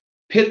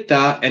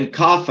 Pitta, and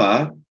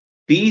Kapha,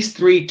 these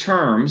three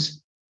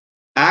terms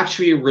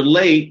actually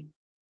relate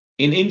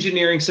in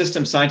engineering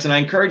system science. And I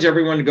encourage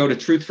everyone to go to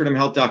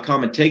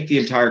truthfreedomhealth.com and take the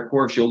entire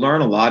course. You'll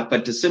learn a lot.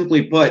 But to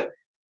simply put,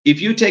 if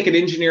you take an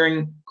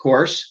engineering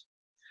course,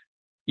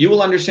 you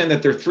will understand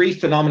that there are three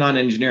phenomena in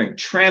engineering: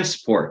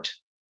 transport,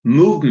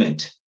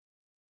 movement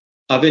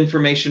of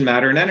information,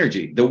 matter, and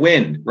energy. The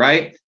wind,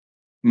 right?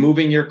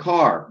 Moving your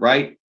car,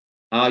 right?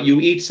 You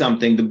eat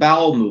something, the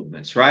bowel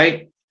movements,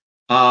 right?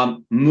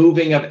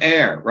 Moving of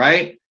air,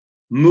 right?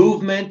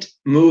 Movement.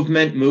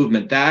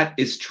 That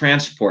is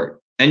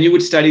transport. And you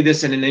would study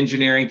this in an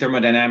engineering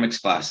thermodynamics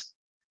class.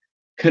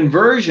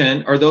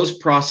 Conversion are those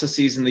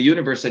processes in the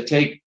universe that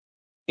take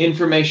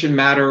information,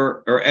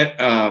 matter, or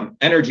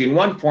energy in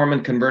one form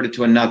and convert it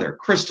to another.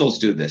 Crystals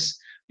do this.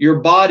 Your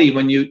body,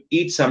 when you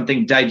eat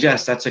something,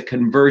 digests. That's a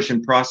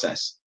conversion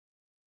process.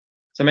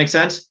 Does that make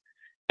sense?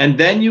 And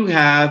then you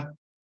have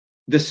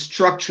the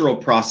structural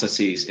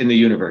processes in the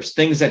universe,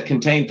 things that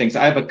contain things.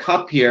 I have a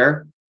cup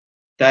here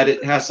that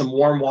it has some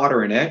warm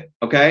water in it,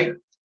 okay?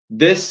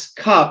 This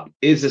cup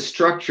is a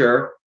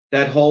structure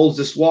that holds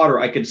this water.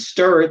 I could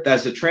stir it.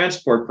 That's a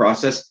transport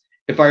process.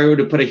 If I were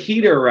to put a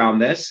heater around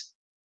this,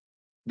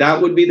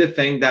 that would be the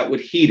thing that would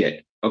heat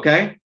it,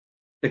 okay?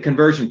 The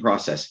conversion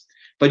process.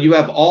 But you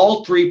have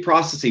all three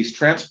processes: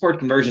 transport,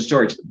 conversion,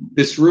 storage.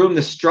 This room,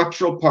 the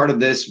structural part of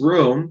this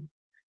room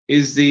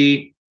is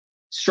the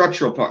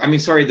structural part.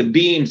 The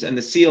beams and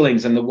the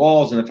ceilings and the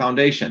walls and the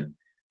foundation.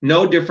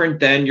 No different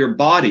than your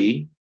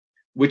body,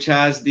 which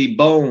has the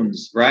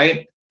bones,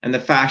 right? And the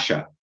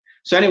fascia.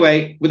 So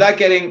anyway, without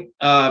getting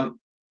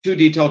too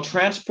detailed,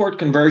 transport,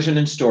 conversion,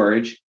 and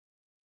storage,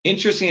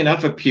 interesting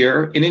enough,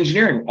 appear in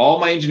engineering. All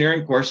my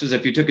engineering courses,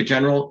 if you took a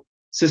general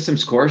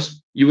systems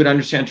course, you would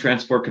understand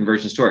transport,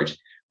 conversion, storage.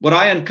 What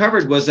I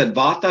uncovered was that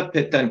Vata,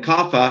 Pitta, and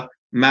Kapha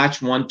match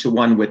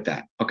 1-to-1 with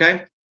that,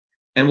 okay?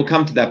 And we'll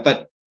come to that.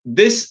 But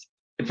this,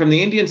 from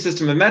the Indian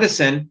system of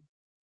medicine,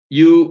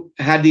 you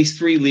had these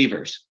three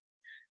levers.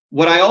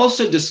 What I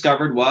also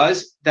discovered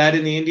was that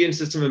in the Indian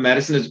system of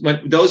medicine, is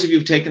when those of you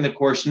who've taken the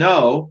course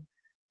know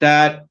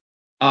that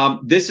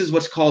this is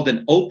what's called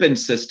an open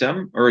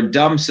system or a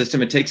dumb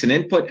system. It takes an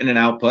input and an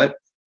output.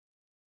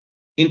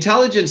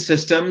 Intelligent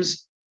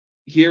systems,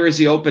 here is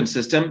the open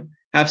system,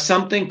 have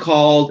something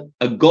called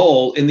a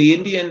goal. In the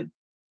Indian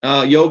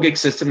yogic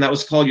system, that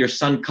was called your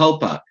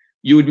sankalpa.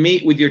 You would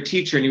meet with your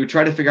teacher and you would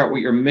try to figure out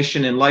what your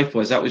mission in life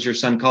was. That was your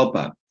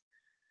sankalpa.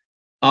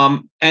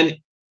 And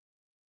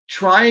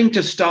trying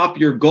to stop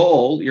your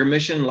goal, your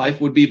mission in life,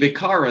 would be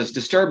vikaras,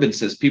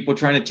 disturbances, people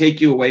trying to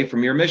take you away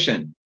from your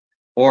mission,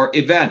 or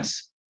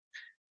events.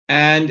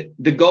 And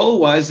the goal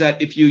was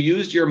that if you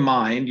used your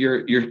mind,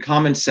 your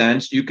common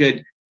sense, you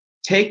could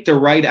take the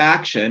right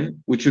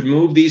action, which would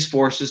move these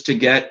forces to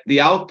get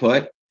the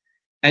output.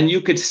 And you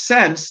could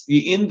sense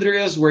the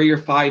indriyas, were your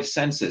five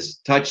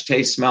senses: touch,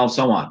 taste, smell,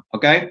 so on.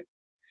 Okay.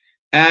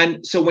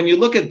 And so when you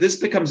look at this,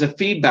 becomes a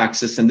feedback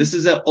system. This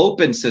is an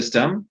open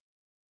system.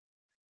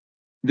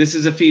 This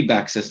is a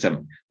feedback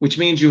system, which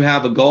means you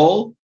have a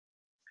goal.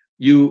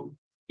 You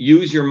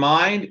use your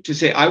mind to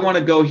say, I want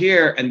to go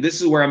here, and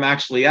this is where I'm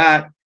actually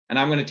at, and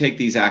I'm going to take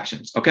these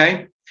actions.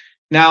 Okay.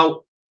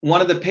 Now,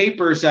 one of the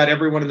papers that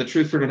everyone in the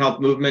Truth, Freedom, Health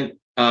movement,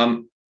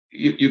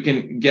 you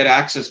can get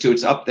access to,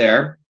 it's up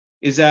there,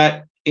 is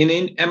that in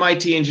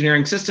MIT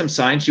Engineering System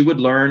Science, you would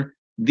learn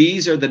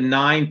these are the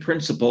 9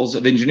 principles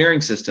of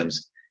engineering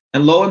systems.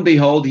 And lo and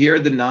behold, here are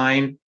the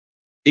 9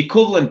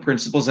 equivalent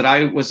principles that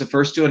I was the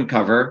first to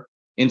uncover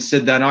in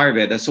Siddha and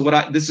Ayurveda. So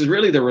this is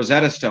really the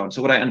Rosetta Stone.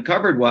 So what I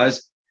uncovered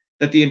was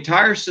that the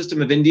entire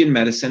system of Indian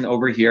medicine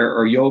over here,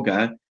 or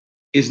yoga,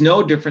 is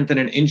no different than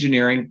an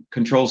engineering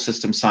control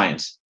system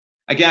science.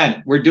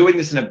 Again, we're doing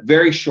this in a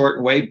very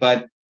short way,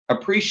 but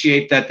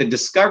appreciate that the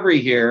discovery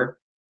here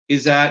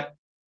is that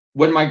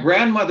when my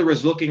grandmother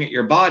was looking at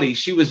your body,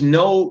 she was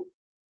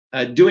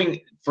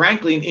doing,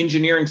 frankly, an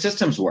engineering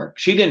systems work.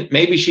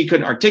 Maybe she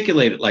couldn't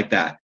articulate it like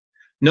that.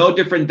 No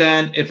different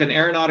than if an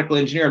aeronautical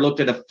engineer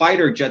looked at a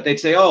fighter jet, they'd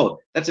say, oh,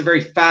 that's a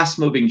very fast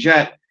moving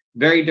jet.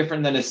 Very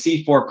different than a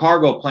C-4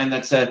 cargo plane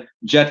that's a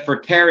jet for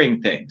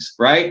carrying things,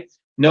 right?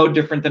 No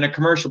different than a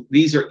commercial.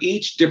 These are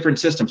each different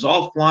systems,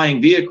 all flying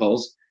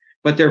vehicles,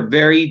 but they're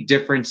very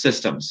different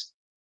systems.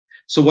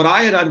 So what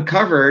I had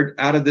uncovered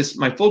out of this,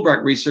 my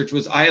Fulbright research,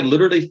 was I had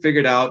literally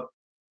figured out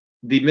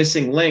the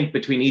missing link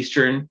between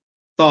Eastern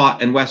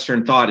thought and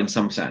Western thought in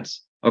some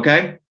sense,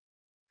 okay?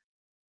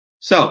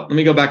 So let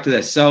me go back to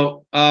this.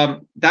 So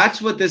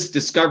that's what this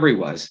discovery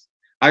was.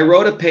 I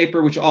wrote a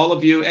paper, which all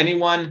of you,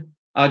 anyone,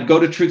 go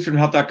to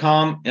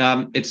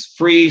truthfreedomhealth.com. It's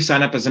free.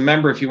 Sign up as a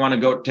member if you want to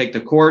go take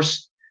the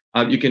course.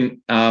 You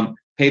can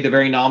pay the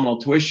very nominal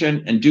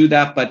tuition and do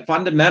that. But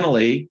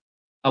fundamentally,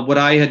 what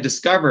I had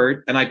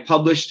discovered, and I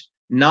published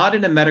not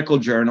in a medical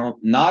journal,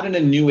 not in a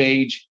new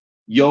age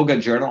yoga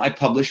journal. I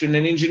publish in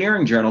an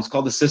engineering journal. It's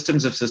called the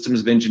Systems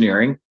of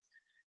Engineering.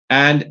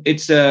 And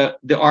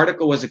the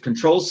article was a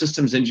Control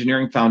Systems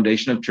Engineering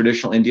Foundation of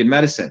Traditional Indian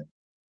Medicine.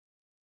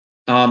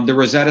 The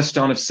Rosetta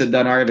Stone of Siddha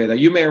and Ayurveda.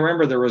 You may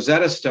remember the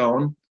Rosetta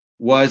Stone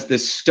was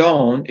this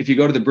stone, if you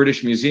go to the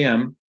British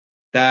Museum,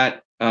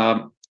 that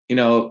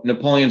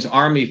Napoleon's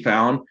army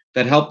found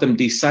that helped them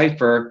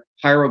decipher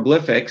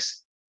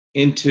hieroglyphics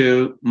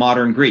into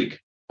modern Greek.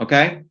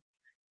 Okay?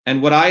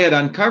 And what I had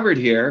uncovered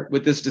here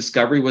with this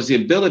discovery was the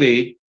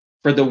ability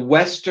for the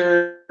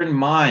Western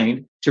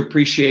mind to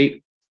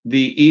appreciate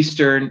the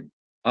Eastern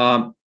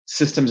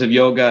systems of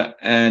yoga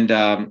and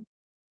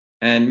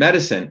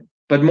medicine.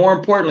 But more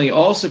importantly,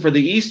 also for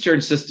the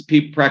Eastern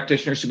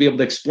practitioners to be able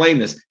to explain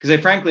this, because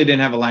they frankly didn't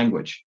have a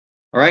language.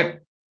 All right.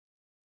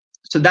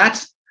 So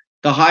that's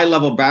the high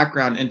level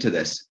background into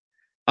this.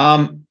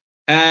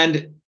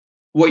 And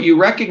what you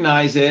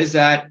recognize is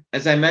that,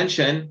 as I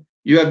mentioned,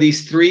 you have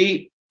these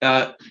three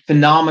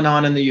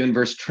phenomenon in the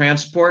universe: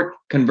 transport,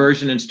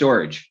 conversion, and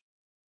storage.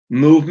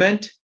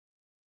 Movement,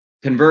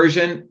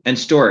 conversion, and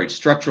storage,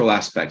 structural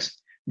aspects.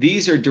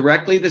 These are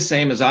directly the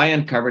same as I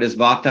uncovered as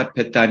Vata,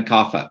 Pitta, and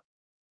Kapha.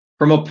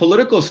 From a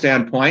political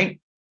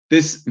standpoint,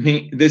 this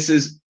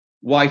is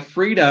why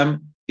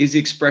freedom is the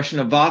expression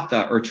of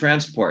Vata, or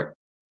transport.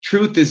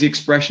 Truth is the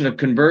expression of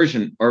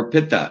conversion, or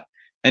Pitta.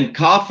 And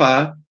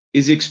Kapha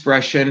is the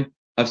expression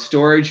of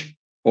storage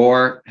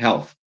or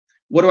health.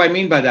 What do I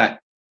mean by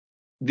that?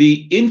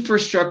 The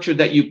infrastructure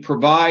that you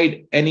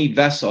provide any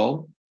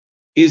vessel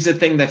is the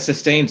thing that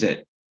sustains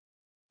it.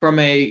 From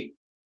a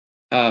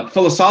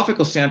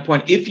philosophical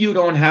standpoint, if you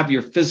don't have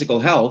your physical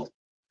health,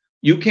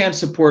 you can't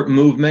support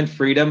movement,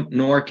 freedom,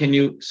 nor can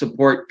you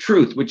support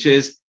truth, which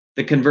is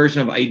the conversion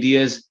of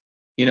ideas,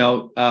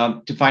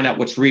 to find out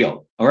what's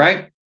real. All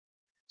right.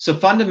 So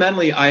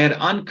fundamentally, I had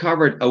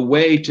uncovered a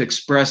way to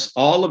express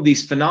all of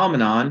these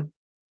phenomenon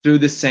through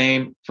the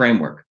same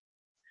framework.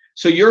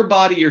 So your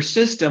body, your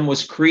system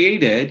was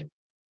created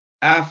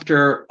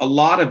after a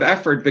lot of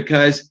effort,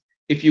 because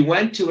if you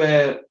went to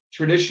a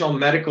traditional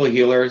medical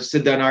healer,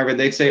 Siddha and Ayurveda,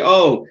 they'd say,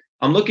 oh,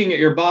 I'm looking at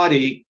your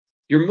body.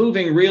 You're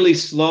moving really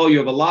slow. You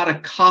have a lot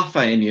of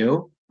kapha in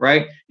you,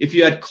 right? If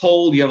you had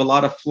cold, you have a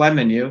lot of phlegm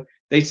in you.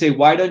 They say,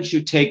 why don't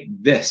you take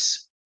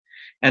this?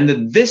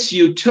 And this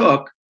you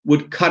took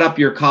would cut up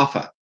your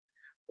kapha.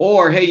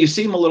 Or, hey, you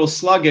seem a little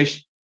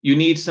sluggish. You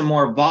need some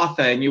more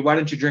vata, and why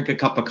don't you drink a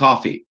cup of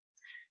coffee?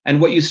 And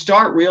what you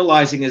start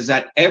realizing is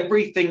that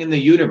everything in the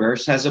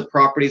universe has the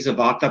properties of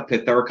vata,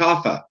 pitta, or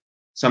kapha,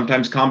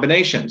 sometimes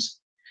combinations.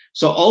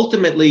 So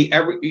ultimately,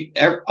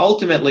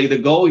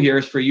 the goal here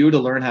is for you to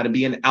learn how to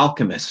be an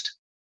alchemist.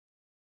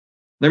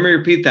 Let me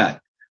repeat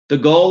that. The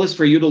goal is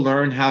for you to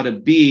learn how to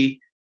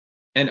be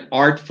an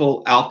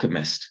artful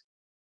alchemist.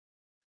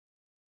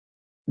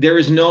 There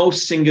is no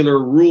singular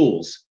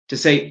rules to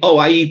say, oh,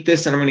 I eat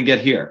this and I'm going to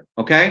get here.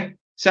 Okay?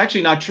 It's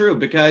actually not true,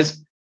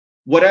 because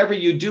whatever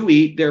you do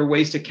eat, there are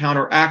ways to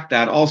counteract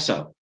that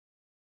also.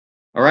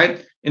 All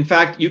right? In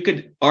fact, you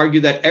could argue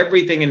that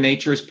everything in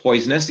nature is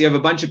poisonous. You have a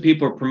bunch of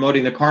people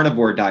promoting the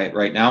carnivore diet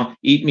right now.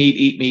 Eat meat,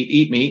 eat meat,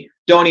 eat meat.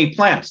 Don't eat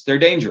plants. They're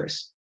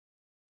dangerous.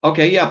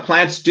 Okay, yeah,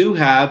 plants do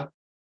have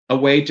a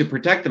way to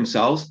protect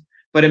themselves,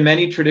 but in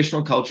many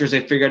traditional cultures,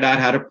 they figured out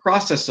how to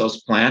process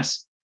those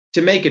plants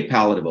to make it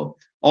palatable.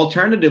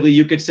 Alternatively,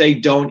 you could say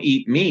don't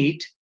eat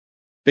meat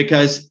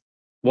because,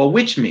 well,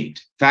 which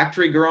meat?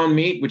 Factory-grown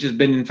meat, which has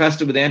been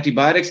infested with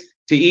antibiotics?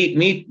 To eat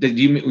meat, do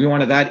you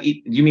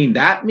mean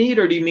that meat,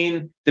 or do you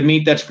mean the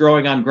meat that's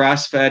growing on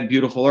grass-fed,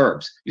 beautiful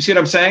herbs? You see what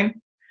I'm saying?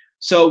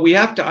 So we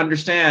have to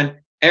understand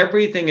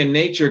everything in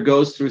nature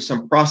goes through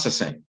some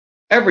processing.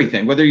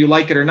 Everything, whether you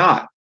like it or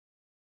not.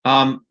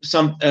 An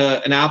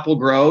apple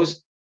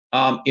grows,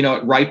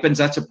 it ripens.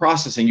 That's a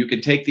processing. You can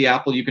take the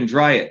apple, you can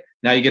dry it.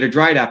 Now you get a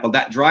dried apple.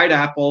 That dried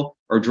apple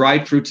or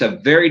dried fruits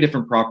have very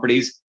different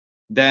properties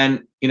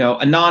than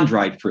a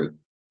non-dried fruit.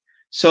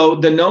 So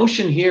the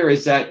notion here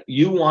is that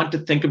you want to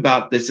think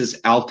about this as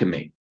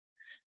alchemy.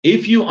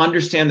 If you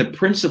understand the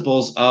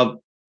principles of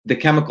the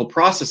chemical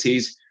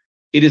processes,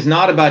 it is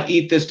not about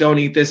eat this, don't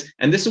eat this.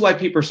 And this is why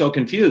people are so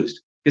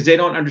confused, because they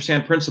don't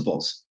understand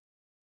principles.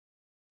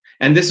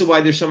 And this is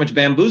why there's so much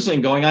bamboozling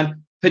going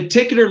on,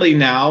 particularly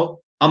now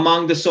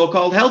among the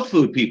so-called health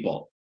food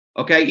people.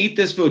 Okay, eat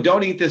this food,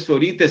 don't eat this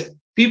food, eat this.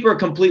 People are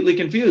completely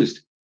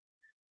confused.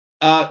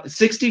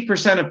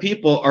 60% of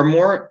people are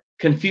more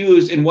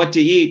confused in what to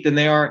eat than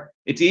they are.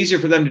 It's easier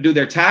for them to do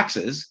their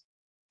taxes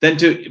than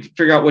to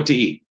figure out what to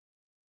eat.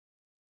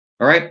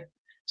 All right.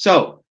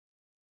 So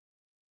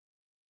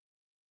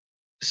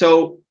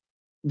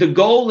the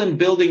goal in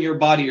building your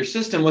body, your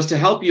system, was to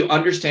help you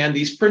understand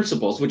these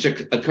principles, which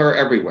occur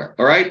everywhere.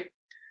 All right.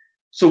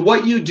 So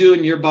what you do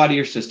in your body,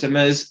 your system,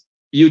 is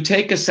you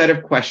take a set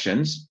of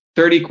questions,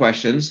 30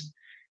 questions,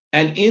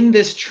 and in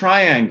this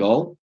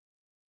triangle,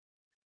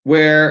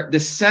 where the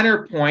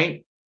center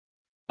point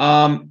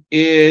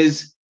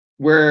is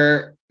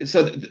where,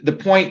 so the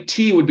point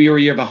T would be where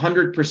you have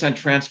 100%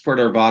 transport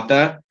or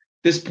vata,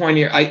 this point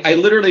here, I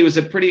literally, was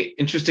a pretty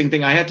interesting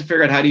thing. I had to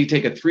figure out how do you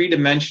take a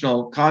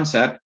three-dimensional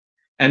concept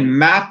and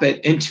map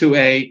it into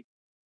a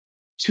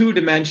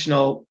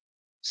two-dimensional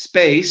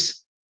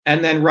space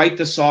and then write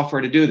the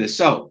software to do this.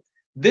 So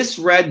this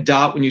red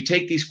dot, when you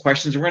take these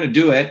questions, we're going to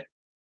do it,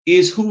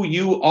 is who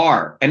you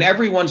are. And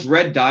everyone's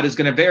red dot is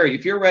going to vary.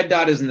 If your red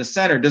dot is in the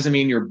center, it doesn't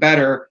mean you're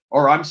better,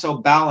 or I'm so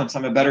balanced,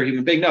 I'm a better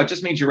human being. No, it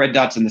just means your red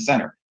dot's in the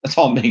center. That's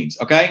all it means,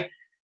 okay?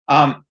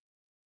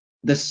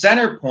 The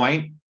center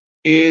point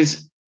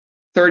is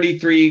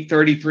 33,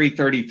 33,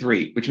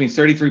 33, which means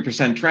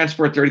 33%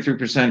 transport,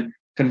 33%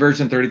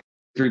 conversion,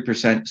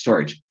 33%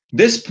 storage.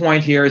 This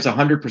point here is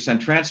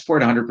 100%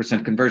 transport,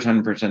 100%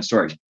 conversion, 100%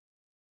 storage,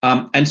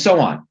 and so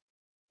on.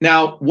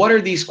 Now, what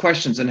are these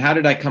questions and how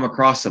did I come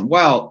across them?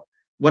 Well,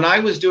 when I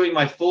was doing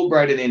my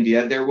Fulbright in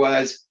India, there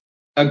was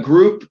a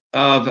group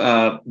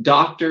of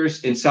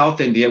doctors in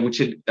South India which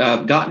had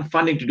gotten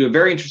funding to do a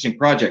very interesting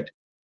project.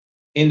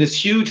 In this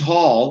huge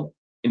hall,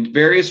 in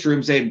various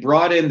rooms, they had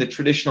brought in the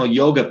traditional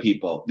yoga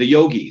people, the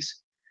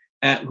yogis,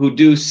 who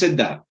do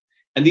siddha.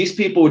 And these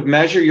people would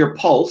measure your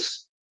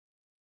pulse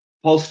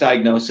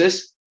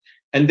diagnosis,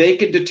 and they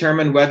could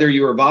determine whether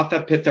you were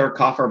Vata, Pitta, or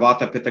Kapha, or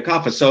Vata, Pitta,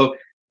 Kapha. So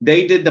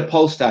they did the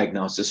pulse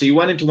diagnosis. So you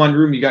went into one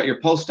room, you got your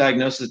pulse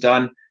diagnosis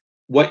done,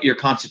 what your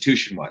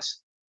constitution was,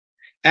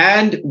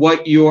 and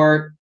what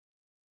your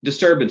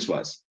disturbance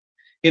was.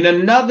 In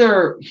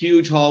another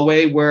huge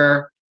hallway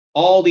where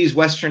all these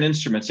Western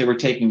instruments, they were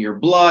taking your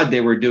blood,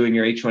 they were doing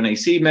your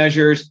H1AC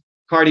measures,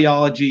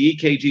 cardiology,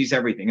 EKGs,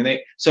 everything. And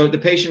so the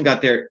patient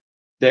got their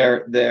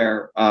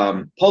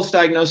pulse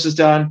diagnosis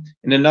done.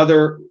 In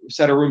another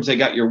set of rooms, they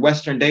got your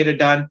Western data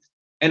done.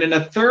 And in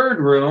a third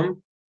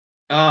room,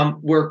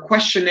 where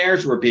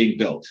questionnaires were being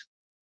built,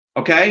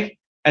 okay?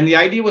 And the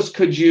idea was,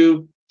 could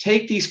you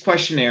take these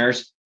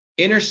questionnaires,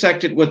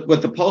 intersect it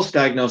with the pulse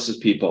diagnosis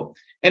people?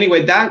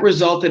 Anyway, that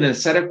resulted in a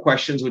set of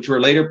questions which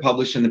were later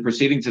published in the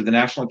Proceedings of the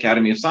National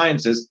Academy of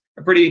Sciences,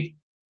 a pretty,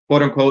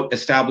 quote unquote,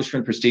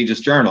 establishment prestigious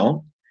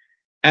journal.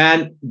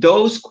 And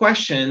those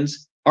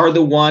questions are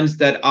the ones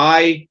that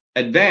I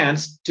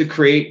advanced to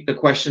create the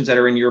questions that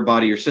are in your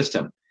body or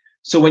system.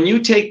 So when you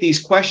take these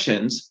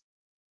questions,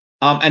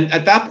 and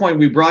at that point,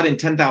 we brought in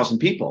 10,000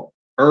 people,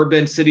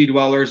 urban, city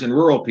dwellers, and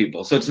rural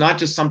people. So it's not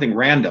just something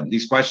random,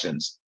 these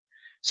questions.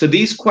 So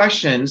these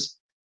questions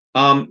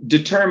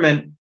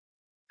determine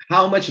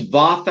how much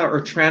Vata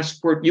or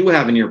transport you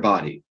have in your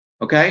body,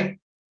 okay?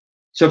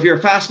 So if you're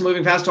a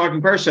fast-moving,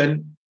 fast-talking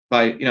person,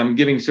 I'm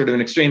giving sort of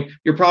an extreme,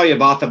 you're probably a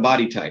Vata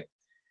body type.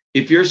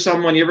 If you're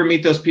someone, you ever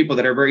meet those people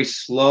that are very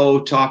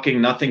slow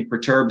talking, nothing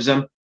perturbs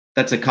them,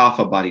 that's a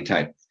Kapha body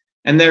type.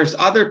 And there's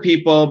other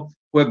people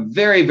who have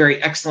very, very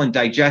excellent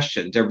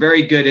digestion. They're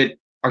very good at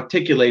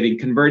articulating,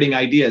 converting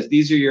ideas.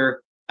 These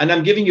are and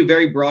I'm giving you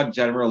very broad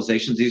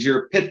generalizations. These are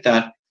your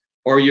Pitta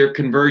or your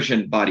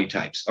conversion body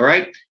types, all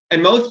right?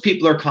 And most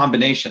people are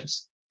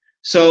combinations.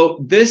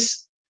 So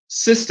this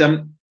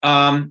system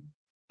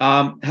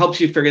helps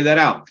you figure that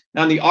out.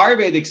 Now, in the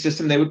Ayurvedic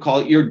system, they would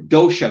call it your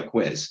dosha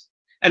quiz.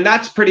 And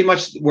that's pretty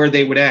much where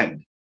they would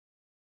end.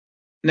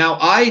 Now,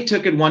 I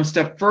took it one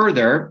step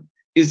further,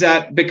 is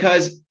that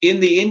because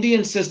in the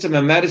Indian system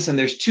of medicine,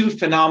 there's two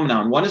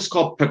phenomena. One is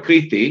called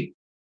Prakriti,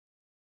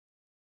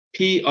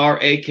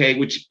 P-R-A-K,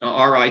 which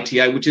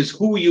R-I-T-I, which is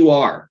who you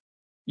are,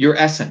 your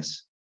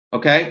essence,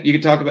 okay? You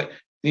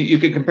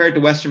can compare it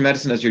to Western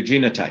medicine as your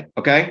genotype,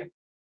 okay?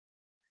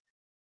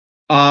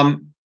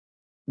 Then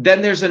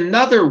there's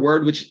another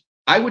word, which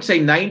I would say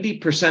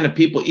 90% of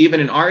people, even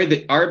in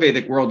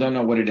Ayurvedic world, don't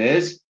know what it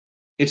is.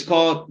 It's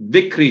called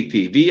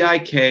Vikriti,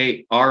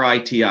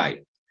 V-I-K-R-I-T-I.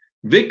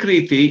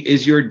 Vikriti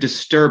is your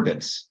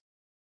disturbance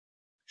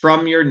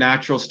from your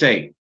natural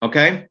state,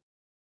 okay?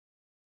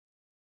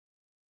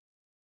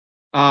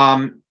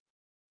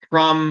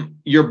 From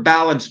your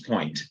balance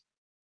point.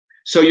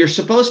 So you're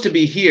supposed to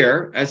be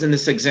here, as in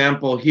this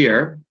example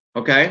here,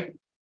 okay?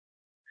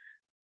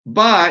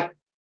 But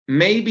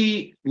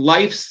maybe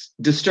life's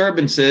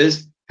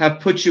disturbances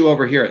have put you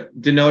over here,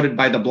 denoted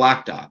by the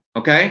black dot,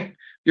 okay?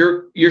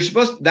 You're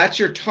supposed, that's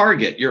your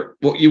target,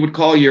 what you would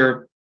call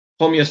your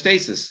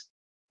homeostasis,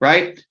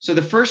 right? So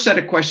the first set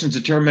of questions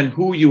determine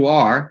who you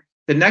are.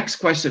 The next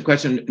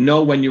question,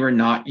 know when you are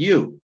not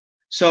you.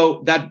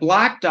 So that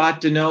black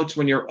dot denotes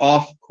when you're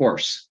off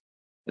course.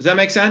 Does that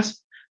make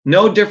sense?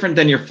 No different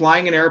than you're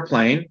flying an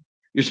airplane.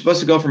 You're supposed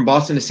to go from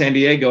Boston to San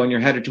Diego and you're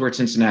headed towards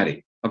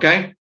Cincinnati,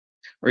 okay?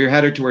 Or you're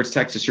headed towards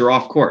Texas, you're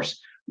off course.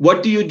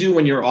 What do you do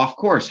when you're off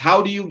course?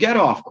 How do you get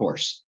off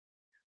course?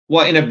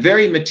 Well, in a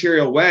very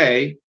material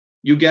way,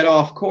 you get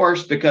off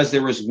course because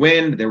there was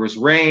wind, there was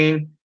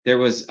rain, there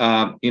was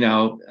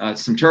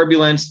some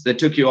turbulence that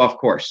took you off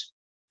course.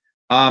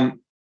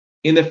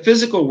 In the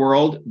physical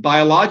world,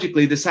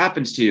 biologically, this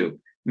happens to you.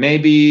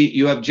 Maybe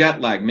you have jet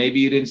lag, maybe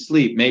you didn't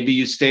sleep, maybe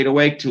you stayed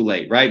awake too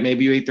late, right?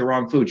 Maybe you ate the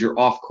wrong food, you're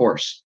off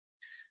course.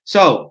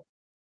 So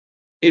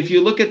if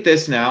you look at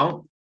this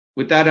now,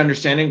 with that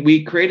understanding,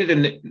 we created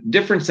a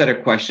different set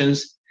of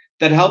questions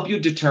that help you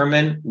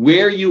determine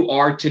where you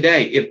are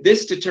today. If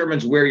this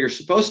determines where you're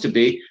supposed to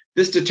be,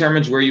 This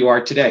determines where you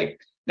are today.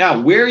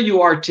 Now, where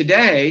you are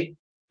today,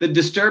 the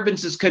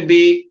disturbances could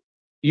be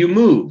you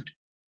moved.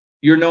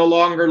 You're no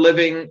longer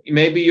living,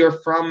 maybe you're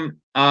from,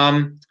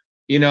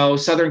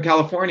 Southern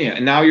California,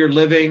 and now you're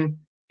living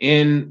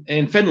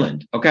in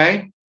Finland,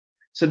 okay?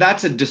 So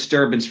that's a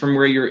disturbance from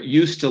where you're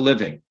used to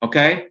living,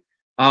 okay?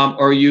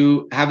 Or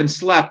you haven't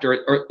slept,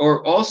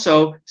 or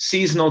also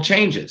seasonal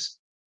changes.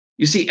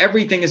 You see,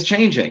 everything is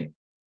changing.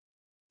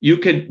 You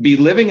could be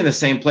living in the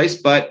same place,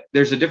 but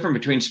there's a difference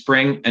between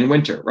spring and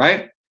winter,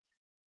 right?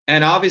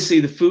 And obviously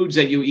the foods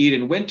that you eat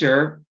in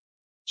winter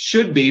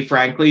should be,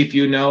 frankly, if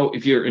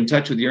you're in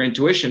touch with your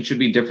intuition, should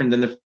be different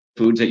than the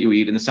foods that you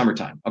eat in the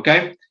summertime,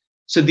 okay?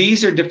 So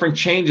these are different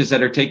changes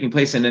that are taking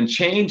place, and then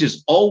change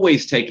is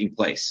always taking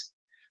place.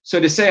 So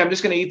to say, I'm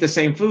just going to eat the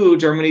same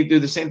foods or I'm going to do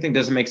the same thing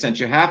doesn't make sense.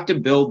 You have to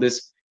build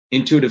this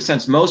intuitive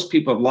sense. Most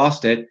people have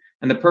lost it,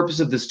 and the purpose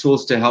of this tool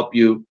is to help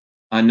you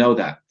know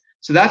that.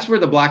 So that's where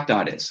the black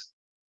dot is.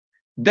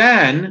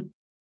 Then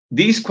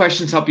these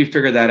questions help you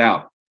figure that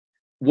out.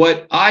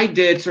 What I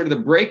did, sort of the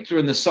breakthrough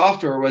in the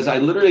software, was I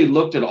literally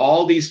looked at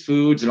all these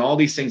foods and all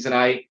these things, and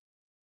I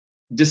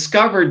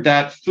discovered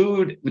that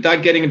food,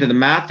 without getting into the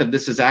math of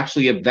this, is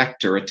actually a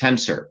vector, a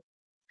tensor.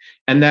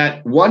 And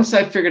that once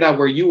I figured out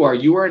where you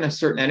are in a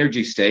certain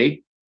energy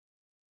state.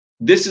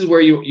 This is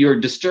where you're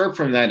disturbed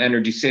from that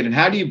energy state. And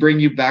how do you bring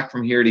you back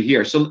from here to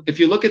here? So if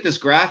you look at this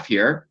graph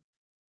here,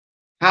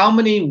 how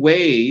many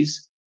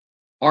ways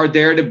are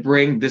there to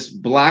bring this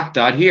black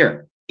dot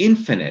here?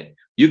 Infinite.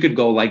 You could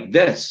go like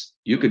this.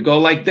 You could go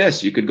like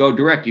this. You could go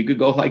direct. You could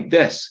go like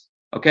this.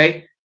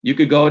 Okay. You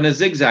could go in a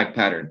zigzag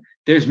pattern.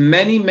 There's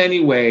many, many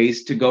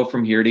ways to go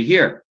from here to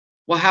here.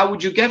 Well, how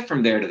would you get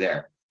from there to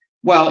there?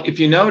 Well, if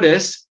you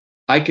notice,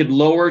 I could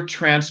lower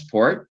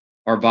transport,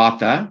 or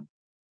vata.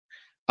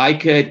 I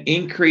could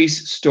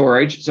increase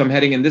storage. So I'm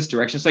heading in this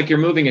direction. It's like you're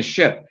moving a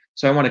ship.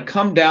 So I want to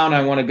come down.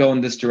 I want to go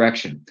in this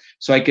direction.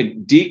 So I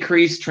could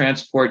decrease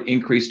transport,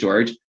 increase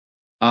storage.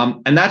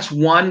 And that's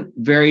one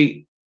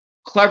very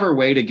clever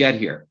way to get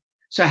here.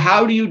 So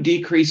how do you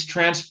decrease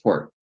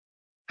transport?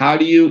 How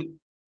do you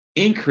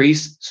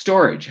increase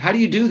storage? How do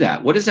you do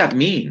that? What does that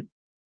mean?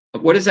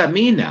 What does that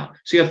mean now?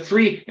 So you have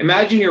three.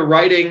 Imagine you're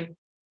riding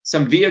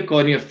some vehicle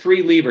and you have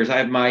three levers. I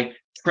have my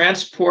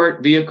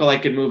transport vehicle I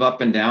can move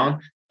up and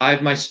down. I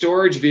have my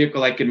storage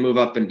vehicle I can move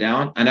up and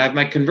down. And I have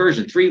my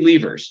conversion, three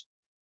levers.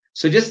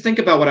 So just think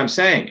about what I'm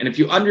saying. And if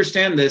you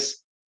understand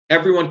this,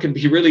 everyone can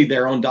be really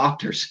their own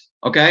doctors.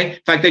 Okay. In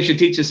fact, they should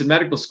teach this in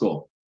medical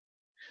school.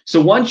 So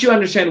once you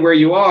understand where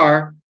you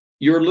are,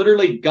 you're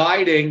literally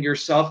guiding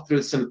yourself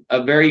through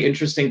a very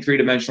interesting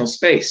three-dimensional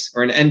space,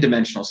 or an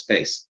n-dimensional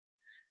space.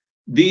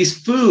 These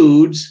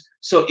foods,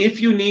 so if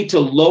you need to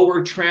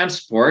lower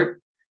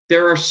transport,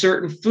 there are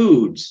certain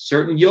foods,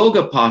 certain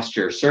yoga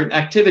postures, certain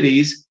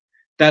activities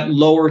that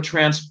lower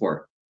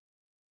transport.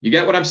 You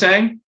get what I'm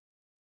saying?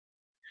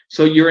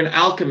 So you're an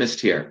alchemist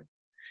here.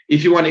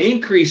 If you want to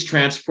increase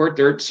transport,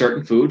 there are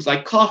certain foods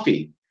like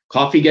coffee.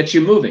 Coffee gets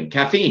you moving,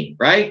 caffeine,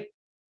 right?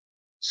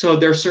 So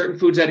there are certain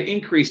foods that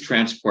increase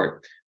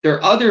transport. There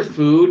are other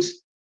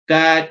foods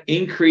that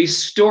increase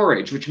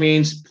storage, which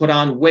means put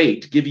on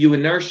weight, give you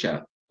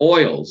inertia,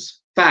 oils,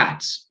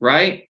 fats,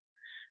 right?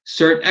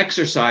 Certain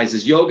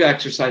exercises, yoga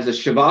exercises,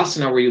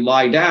 shavasana, where you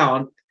lie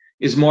down,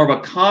 is more of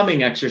a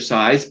calming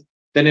exercise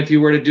than if you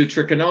were to do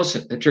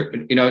trikonasana,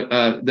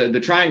 the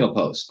triangle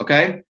pose,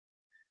 okay?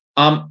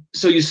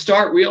 So you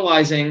start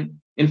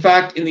realizing, in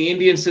fact, in the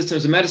Indian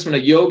systems of medicine,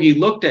 when a yogi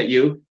looked at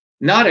you,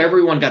 not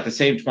everyone got the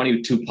same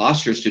 22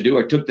 postures to do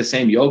or took the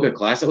same yoga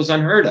class. That was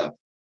unheard of.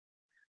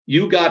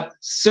 You got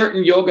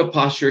certain yoga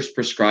postures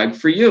prescribed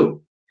for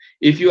you.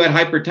 If you had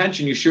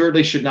hypertension, you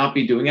surely should not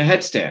be doing a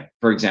headstand,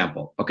 for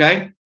example,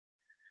 okay?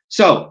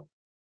 So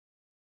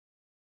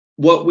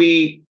what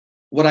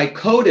I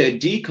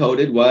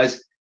decoded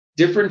was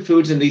different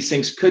foods, and these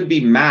things could be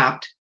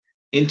mapped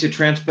into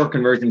transport,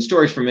 conversion,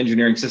 storage from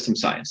engineering system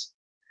science.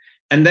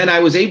 And then I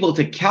was able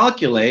to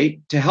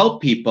calculate to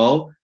help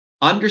people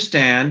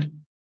understand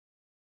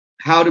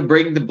how to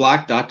bring the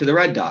black dot to the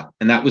red dot.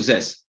 And that was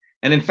this.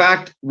 And in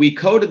fact, we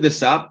coded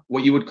this up,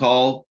 what you would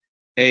call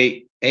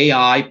a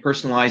AI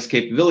personalized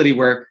capability,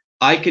 where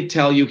I could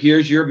tell you,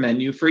 here's your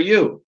menu for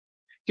you.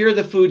 Here are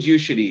the foods you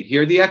should eat.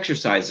 Here are the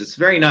exercises. It's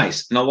very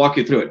nice. And I'll walk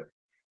you through it.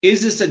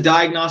 Is this a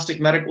diagnostic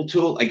medical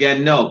tool?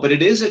 Again, no, but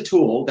it is a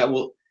tool that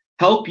will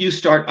help you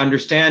start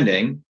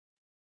understanding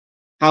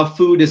how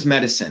food is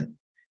medicine,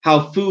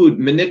 how food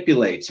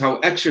manipulates, how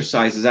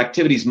exercises,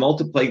 activities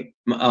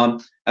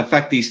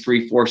affect these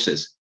three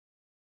forces.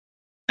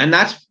 And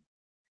that's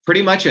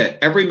pretty much it.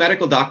 Every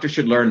medical doctor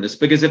should learn this,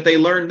 because if they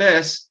learn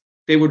this,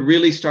 they would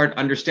really start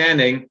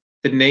understanding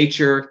the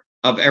nature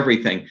of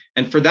everything.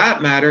 And for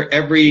that matter,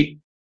 every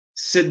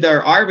Siddha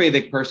or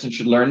Ayurvedic person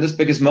should learn this,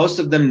 because most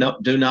of them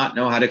do not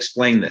know how to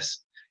explain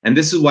this. And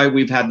this is why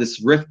we've had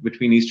this rift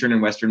between Eastern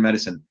and Western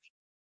medicine.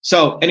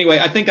 So anyway,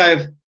 I think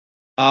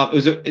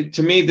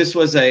to me, this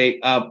was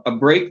a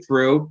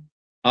breakthrough.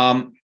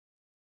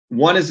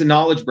 One is the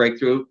knowledge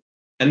breakthrough,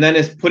 and then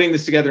is putting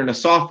this together in a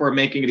software,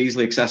 making it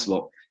easily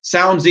accessible.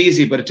 Sounds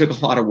easy, but it took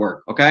a lot of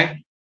work,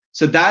 okay?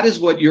 So that is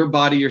what your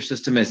body, your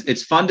system is.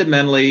 It's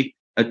fundamentally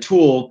a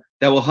tool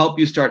that will help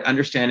you start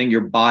understanding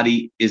your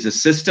body is a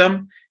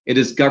system. It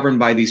is governed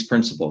by these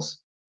principles.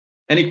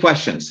 Any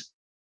questions?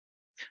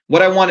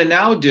 What I want to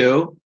now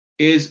do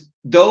is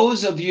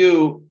those of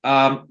you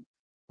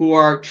who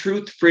are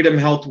Truth, Freedom,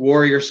 Health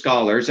Warrior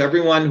Scholars,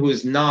 everyone who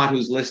is not,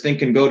 who's listening,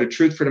 can go to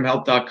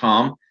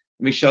truthfreedomhealth.com. Let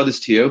me show this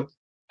to you.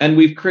 And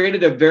we've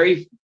created a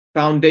very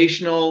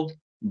foundational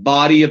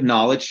body of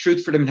knowledge.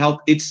 Truth, Freedom, Health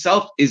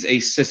itself is a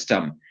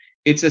system.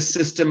 It's a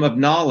system of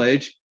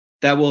knowledge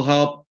that will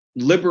help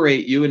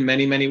liberate you in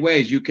many, many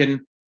ways. You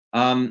can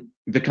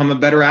become a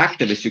better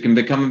activist. You can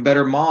become a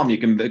better mom. You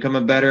can become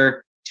a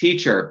better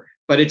teacher.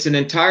 But it's an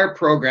entire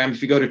program.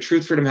 If you go to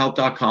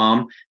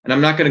truthfreedomhealth.com, and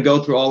I'm not going to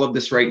go through all of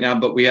this right now,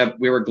 but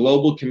we're a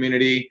global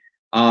community.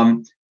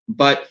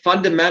 But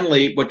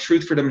fundamentally, what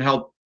Truth, Freedom,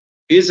 Health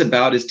is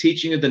about is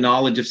teaching you the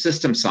knowledge of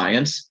system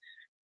science,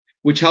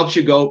 which helps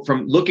you go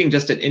from looking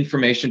just at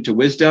information to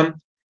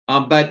wisdom.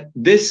 But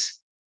this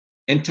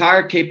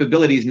entire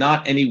capability is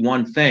not any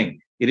one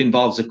thing. It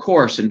involves a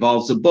course,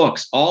 involves the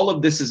books. All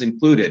of this is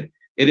included.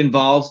 It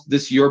involves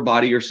this Your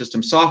Body, Your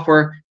System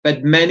software,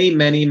 but many,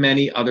 many,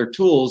 many other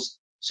tools.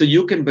 So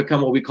you can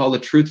become what we call a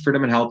Truth,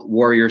 Freedom, and Health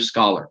Warrior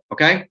Scholar,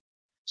 okay?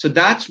 So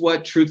that's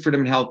what Truth,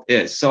 Freedom, and Health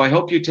is. So I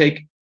hope you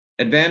take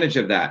advantage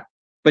of that.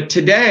 But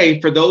today,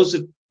 for those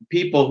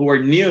people who are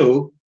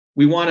new,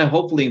 we want to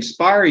hopefully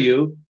inspire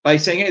you by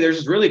saying, hey, there's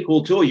this really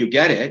cool tool. You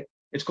get it.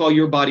 It's called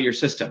Your Body, Your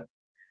System.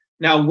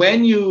 Now,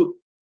 when you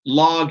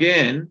log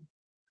in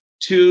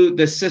to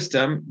the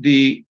system, let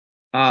me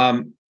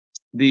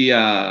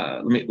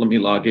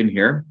log in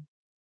here.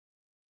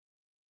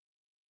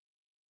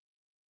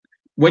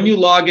 When you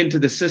log into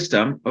the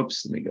system,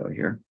 oops, let me go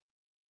here.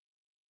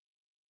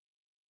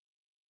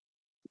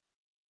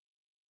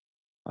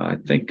 I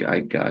think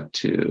I got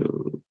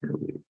to.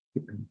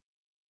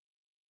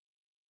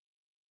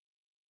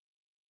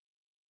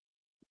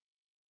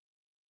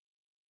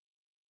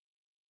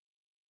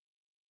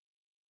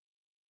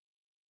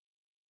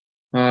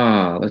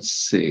 Let's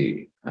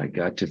see. I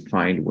got to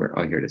find where.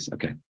 Oh, here it is.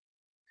 Okay.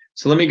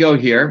 So let me go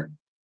here.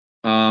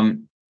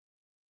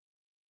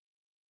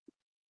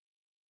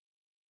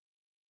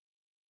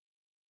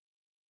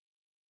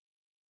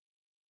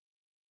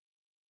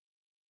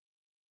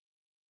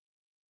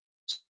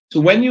 So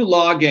when you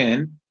log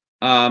in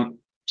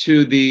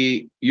to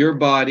the Your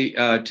Body,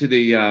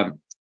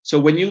 so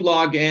when you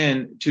log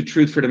in to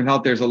Truth, Freedom,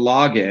 Health, there's a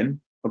login,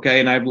 okay?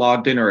 And I've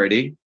logged in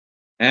already.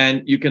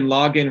 And you can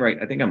log in, right?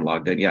 I think I'm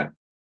logged in, yeah.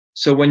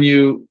 So when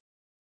you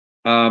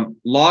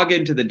log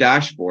into the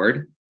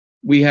dashboard,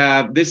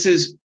 this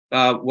is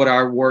what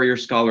our Warrior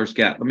Scholars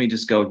get. Let me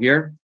just go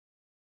here.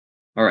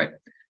 All right.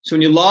 So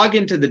when you log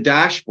into the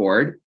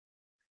dashboard,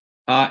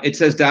 it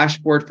says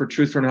Dashboard for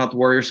Truth, Freedom, Health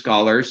Warrior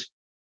Scholars.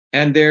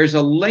 And there's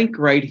a link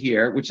right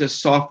here, which says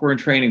Software and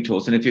Training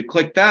Tools. And if you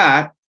click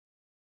that,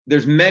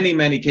 there's many,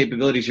 many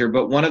capabilities here,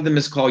 but one of them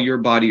is called Your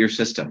Body, Your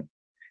System.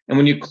 And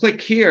when you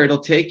click here, it'll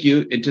take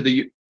you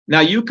into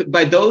now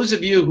by those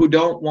of you who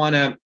don't want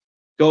to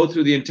go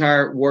through the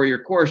entire Warrior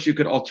course, you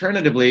could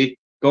alternatively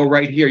go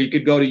right here. You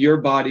could go to Your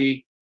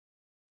Body,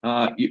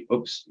 where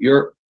is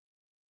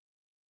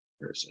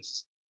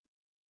this?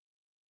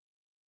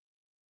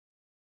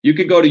 You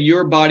could go to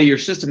Your Body, Your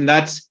System.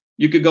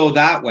 You could go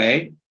that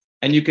way.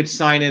 And you could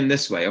sign in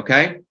this way,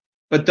 okay?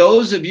 But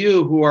those of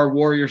you who are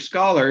Warrior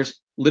Scholars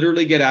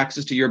literally get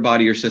access to Your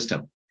Body, Your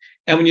System.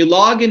 And when you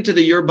log into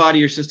the Your Body,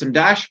 Your System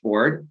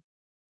dashboard,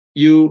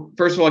 you,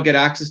 first of all, get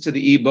access to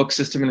the ebook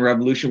System and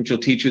Revolution, which will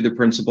teach you the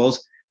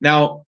principles.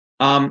 Now,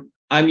 I've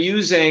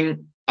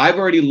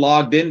already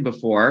logged in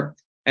before,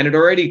 and it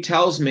already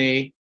tells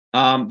me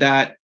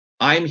that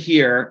I'm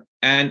here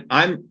and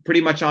I'm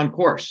pretty much on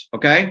course,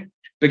 okay?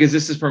 Because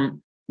this is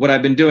from what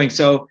I've been doing.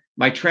 So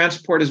my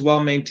transport is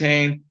well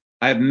maintained.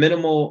 I have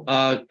minimal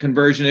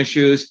conversion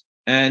issues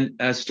and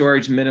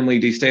storage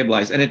minimally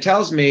destabilized. And it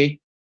tells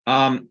me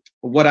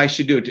what I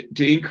should do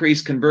to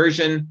increase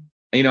conversion.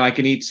 I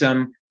can eat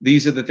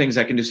these are the things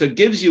I can do. So it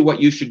gives you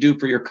what you should do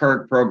for your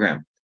current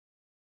program.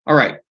 All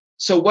right.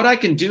 So what I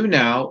can do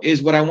now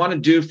is what I want to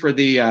do for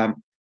the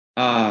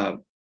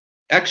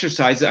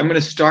exercise. I'm going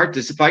to start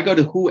this. If I go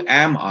to Who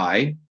Am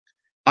I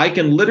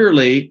can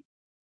literally,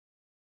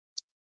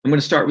 I'm going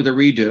to start with a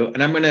redo,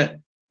 and I'm going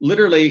to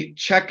literally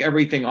check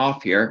everything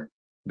off here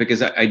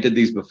because I did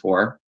these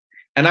before.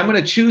 And I'm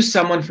going to choose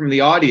someone from the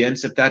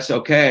audience, if that's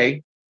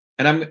okay.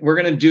 And we're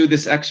going to do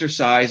this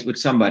exercise with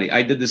somebody.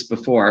 I did this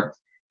before.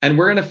 And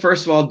we're going to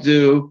first of all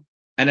do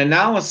an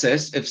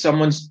analysis. If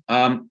someone's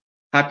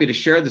happy to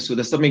share this with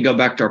us, let me go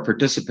back to our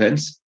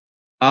participants.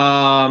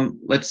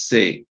 Let's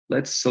see.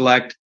 Let's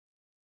select.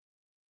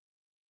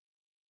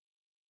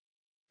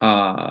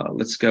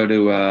 Let's go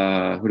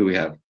to, who do we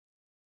have?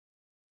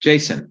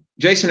 Jason.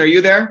 Jason, are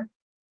you there?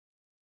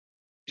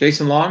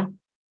 Jason Long?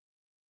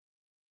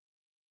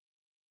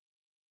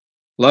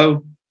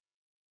 Hello?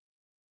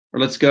 Or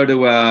let's go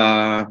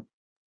to,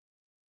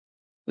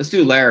 let's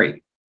do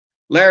Larry.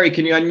 Larry,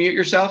 can you unmute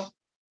yourself?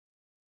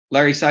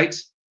 Larry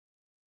Seitz?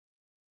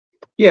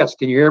 Yes,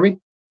 can you hear me?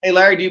 Hey,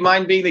 Larry, do you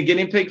mind being the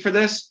guinea pig for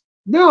this?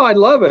 No, I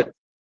love it.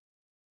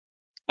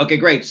 Okay,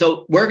 great.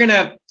 So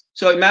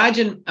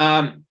imagine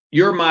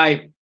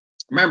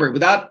remember,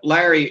 without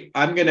Larry,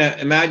 I'm going to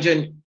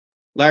imagine,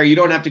 Larry, you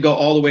don't have to go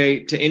all the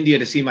way to India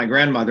to see my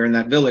grandmother in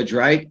that village,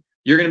 right?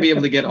 You're going to be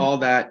able to get all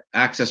that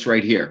access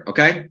right here,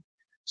 okay?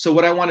 So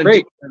what I want to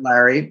do,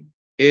 Larry,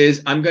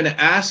 is I'm going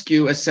to ask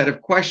you a set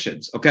of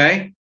questions,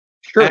 okay?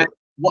 Sure. And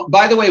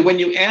by the way, when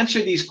you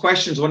answer these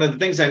questions, one of the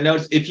things I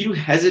noticed, if you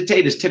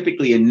hesitate, is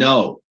typically a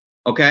no,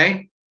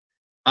 okay?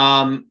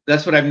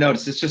 That's what I've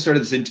noticed. It's just sort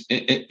of this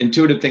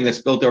intuitive thing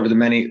that's built over the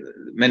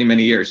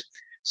many years.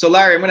 So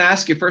Larry, I'm going to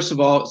ask you, first of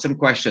all, some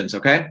questions,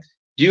 okay?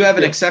 Do you have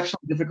an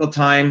exceptionally difficult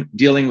time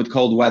dealing with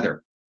cold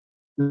weather?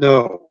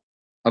 No.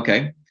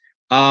 Okay.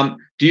 Do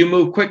you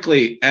move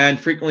quickly and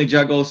frequently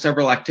juggle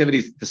several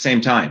activities at the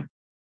same time?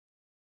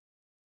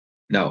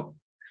 No.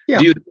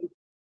 Yeah.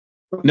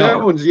 No.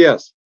 That one's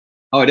yes.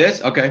 Oh, it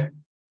is? Okay.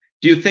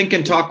 Do you think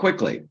and talk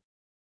quickly?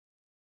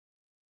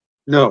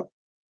 No.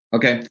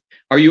 Okay.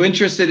 Are you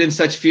interested in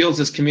such fields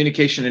as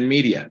communication and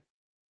media?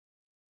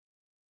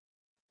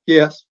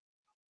 Yes.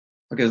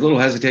 Okay, there's a little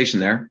hesitation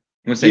there. I'm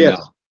going to say yes.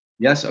 No.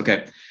 Yes?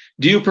 Okay.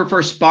 Do you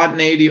prefer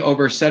spontaneity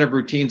over a set of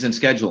routines and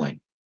scheduling?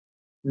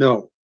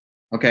 No.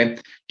 Okay.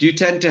 Do you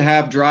tend to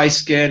have dry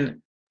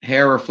skin,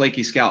 hair, or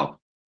flaky scalp?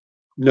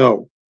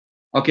 No.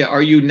 Okay.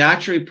 Are you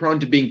naturally prone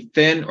to being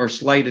thin or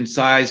slight in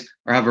size,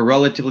 or have a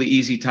relatively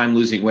easy time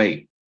losing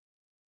weight?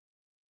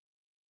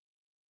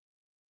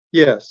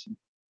 Yes.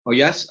 Oh,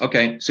 yes?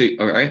 Okay. So,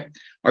 all right.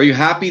 Are you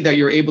happy that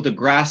you're able to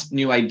grasp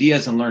new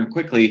ideas and learn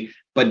quickly,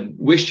 but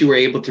wish you were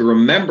able to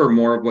remember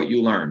more of what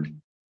you learned?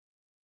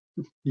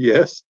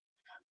 Yes.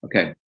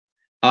 Okay.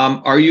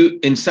 Are you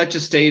in such a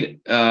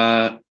state,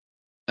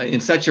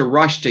 in such a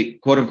rush to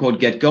quote unquote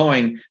get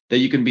going that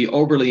you can be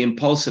overly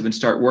impulsive and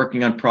start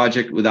working on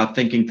project without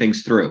thinking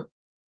things through?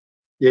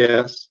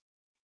 Yes.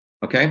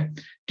 Okay.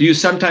 Do you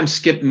sometimes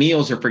skip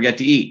meals or forget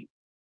to eat?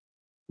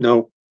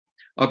 No.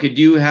 Okay.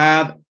 Do you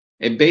have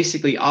a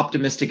basically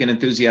optimistic and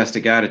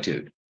enthusiastic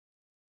attitude?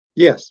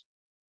 Yes.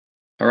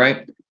 All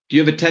right. Do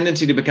you have a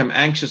tendency to become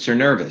anxious or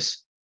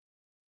nervous?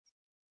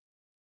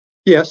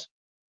 Yes.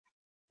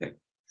 Okay.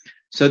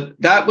 So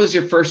that was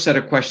your first set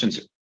of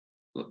questions,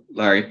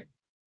 Larry.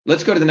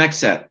 Let's go to the next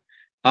set.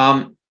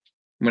 When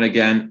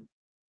again,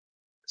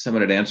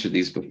 someone had answered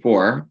these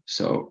before,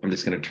 so I'm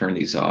just going to turn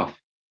these off.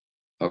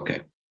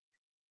 Okay.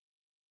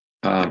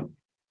 So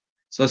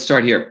let's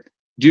start here.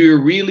 Do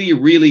you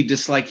really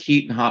dislike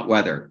heat and hot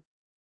weather?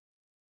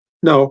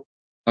 No.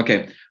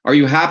 Okay. Are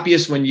you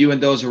happiest when you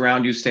and those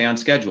around you stay on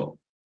schedule?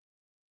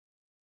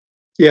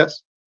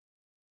 Yes.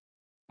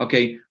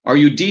 Okay. Are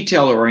you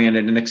detail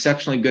oriented and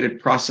exceptionally good at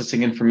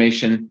processing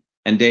information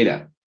and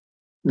data?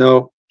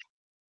 No.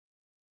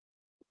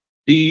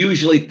 Do you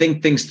usually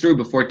think things through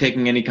before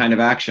taking any kind of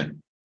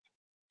action?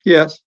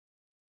 Yes.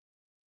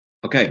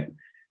 Okay.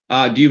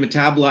 Do you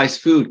metabolize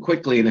food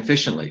quickly and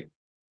efficiently?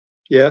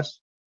 Yes.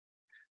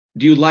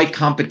 Do you like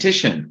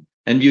competition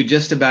and view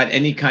just about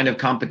any kind of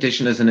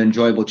competition as an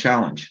enjoyable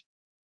challenge?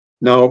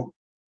 No.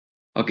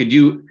 Okay. Do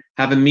you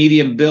have a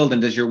medium build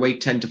and does your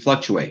weight tend to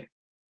fluctuate?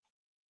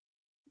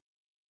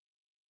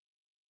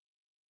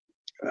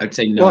 I'd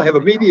say no. Well, I have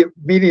a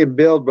medium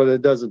build, but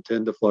it doesn't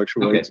tend to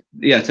fluctuate. Okay.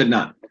 Yeah, it said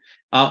not.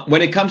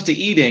 When it comes to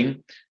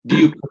eating, do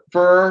you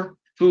prefer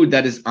food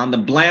that is on the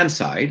bland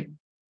side,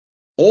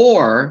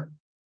 or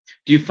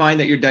do you find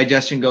that your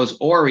digestion goes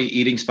ORI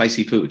eating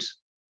spicy foods?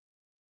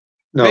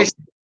 No.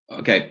 Basically,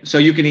 okay, so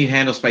you can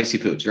handle spicy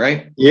foods,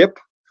 right? Yep.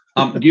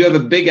 Do you have a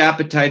big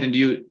appetite, and do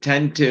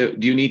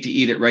you need to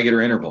eat at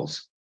regular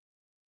intervals?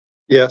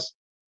 Yes.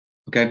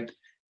 Okay.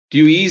 Do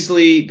you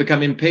easily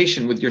become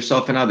impatient with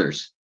yourself and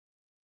others?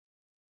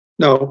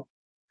 No.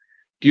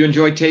 Do you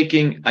enjoy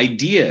taking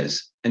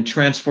ideas and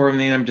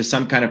transforming them to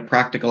some kind of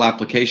practical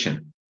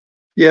application?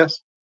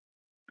 Yes.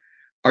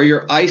 Are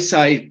your eyes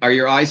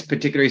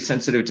particularly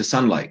sensitive to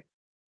sunlight?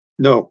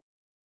 No.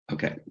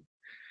 Okay.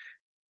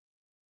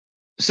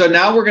 So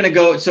now we're going to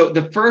go. So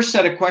the first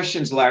set of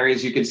questions, Larry,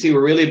 as you can see,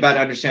 were really about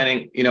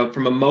understanding,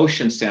 from a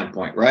motion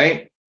standpoint,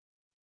 right?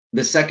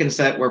 The second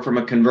set were from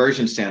a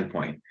conversion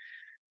standpoint.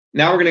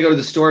 Now we're going to go to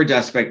the storage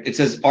aspect. It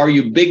says, are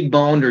you big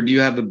boned or do you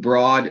have a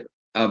broad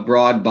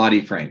body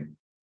frame?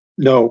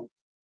 No.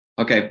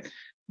 Okay.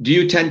 Do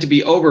you tend to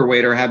be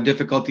overweight or have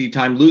difficulty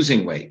time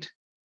losing weight?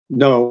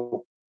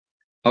 No.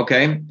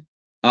 Okay.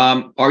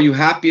 Are you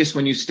happiest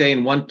when you stay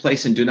in one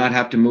place and do not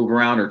have to move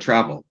around or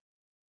travel?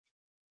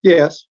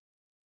 Yes.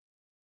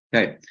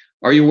 Okay.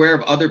 Are you aware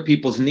of other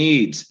people's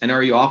needs and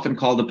are you often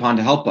called upon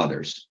to help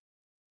others?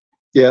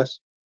 Yes.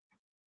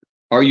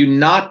 Are you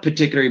not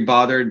particularly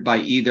bothered by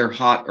either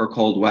hot or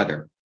cold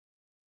weather?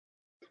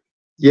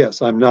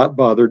 Yes, I'm not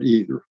bothered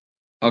either.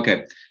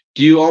 Okay.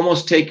 Do you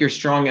almost take your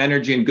strong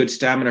energy and good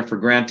stamina for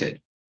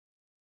granted?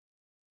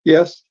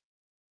 Yes.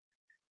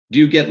 Do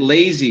you get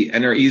lazy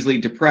and are easily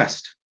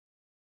depressed?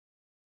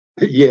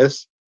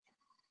 Yes.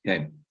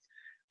 Okay.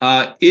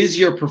 Is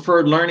your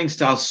preferred learning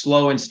style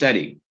slow and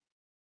steady?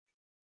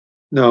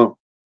 No.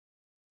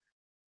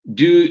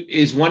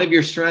 Is one of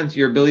your strengths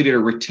your ability to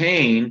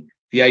retain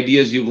the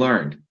ideas you've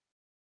learned?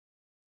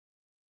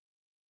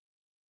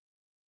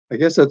 I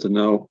guess that's a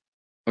no.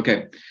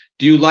 Okay.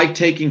 Do you like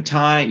taking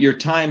your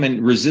time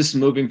and resist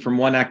moving from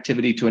one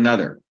activity to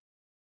another?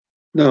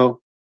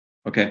 No.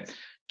 Okay.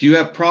 Do you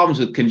have problems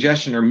with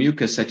congestion or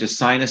mucus such as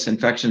sinus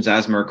infections,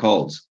 asthma, or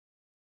colds?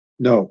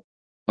 No.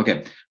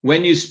 Okay.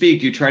 When you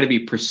speak, you try to be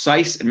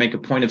precise and make a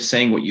point of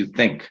saying what you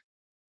think.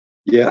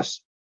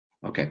 Yes.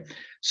 Okay.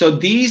 So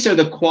these are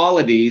the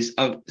qualities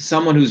of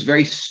someone who's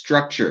very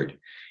structured.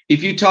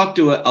 If you talk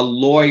to a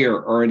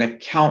lawyer or an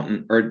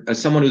accountant or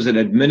someone who's an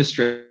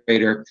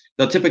administrator,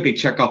 they'll typically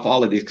check off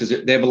all of these because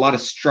they have a lot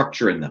of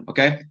structure in them.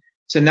 Okay.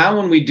 So now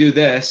when we do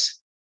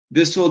this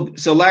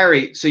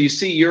Larry, so you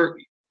see you're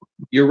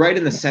right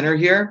in the center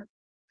here.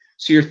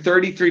 So you're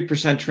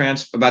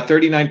 33% about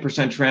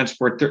 39%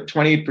 transport,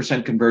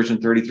 28% conversion,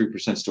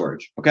 33%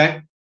 storage.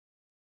 Okay.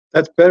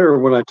 That's better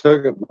when I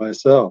took it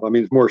myself. I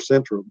mean, it's more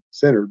centered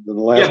than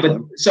the last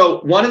time.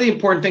 So one of the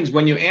important things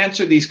when you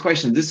answer these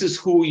questions, this is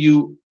who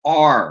you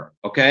are,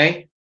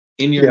 okay,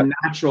 in your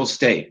natural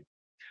state.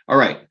 All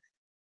right.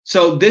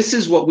 So this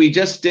is what we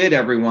just did,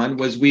 everyone,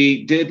 was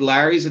we did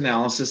Larry's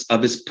analysis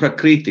of his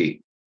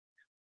prakriti,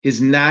 his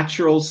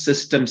natural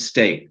system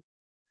state.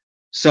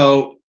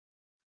 So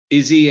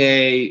is he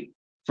a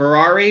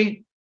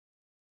Ferrari?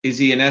 Is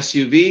he an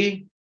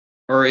SUV?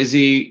 Or is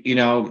he,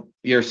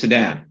 your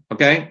sedan?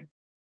 Okay.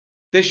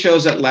 This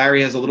shows that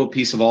Larry has a little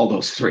piece of all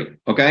those three.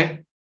 Okay.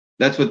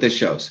 That's what this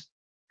shows.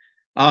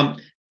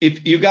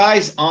 If you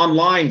guys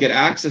online get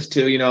access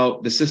to,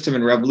 the system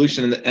and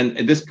revolution,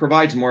 and this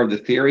provides more of the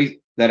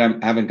theory that I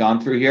haven't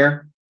gone through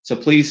here. So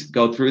please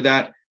go through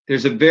that.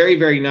 There's a very,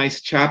 very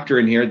nice chapter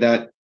in here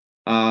that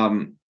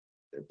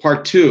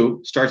part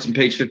 2 starts on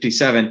page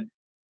 57.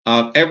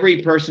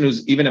 Every person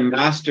who's even a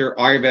master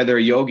Ayurveda or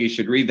yogi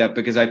should read that,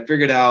 because I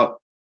figured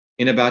out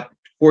in about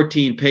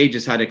 14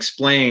 pages how to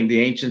explain the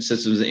ancient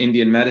systems of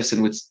Indian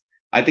medicine with,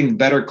 I think,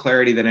 better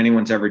clarity than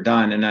anyone's ever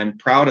done. And I'm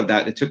proud of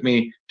that. It took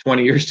me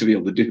 20 years to be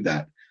able to do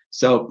that.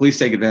 So please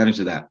take advantage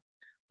of that.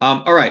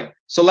 All right.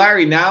 So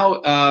Larry,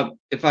 now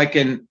if I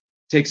can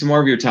take some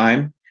more of your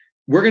time,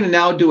 we're going to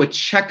now do a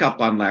checkup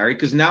on Larry,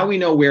 because now we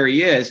know where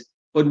he is,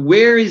 but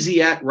where is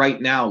he at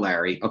right now,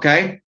 Larry?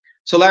 Okay.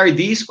 So Larry,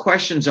 these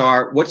questions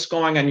are what's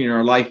going on in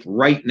your life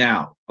right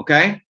now.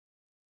 Okay.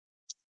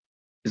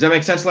 Does that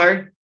make sense,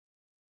 Larry?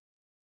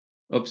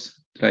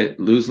 Oops, did I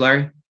lose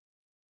Larry?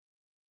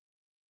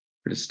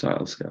 Where does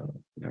Styles go?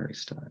 Larry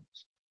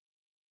Styles.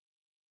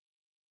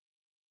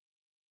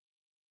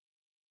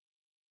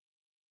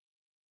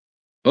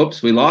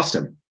 Oops, we lost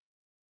him.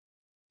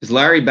 Is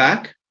Larry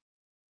back?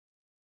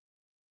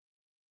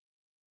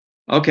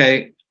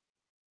 Okay.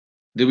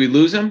 Did we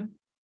lose him?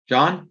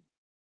 John?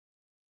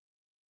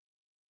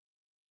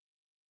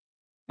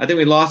 I think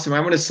we lost him.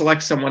 I'm going to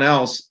select someone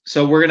else.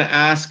 So we're going to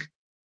ask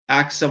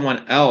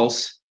someone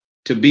else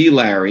to be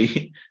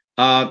Larry.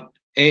 Emily,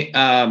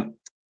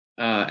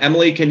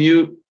 can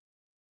you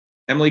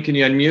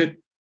unmute?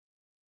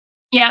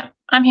 Yeah,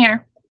 I'm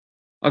here.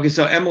 Okay,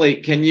 so Emily,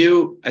 can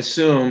you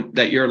assume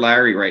that you're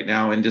Larry right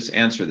now and just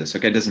answer this?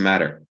 Okay, it doesn't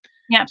matter.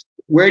 Yeah.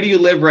 Where do you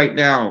live right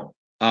now,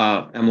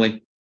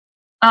 Emily?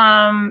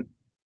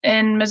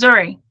 In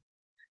Missouri.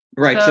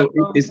 Right. So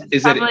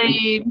is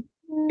probably,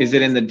 is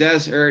it in the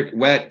desert,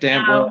 wet,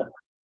 damp? No,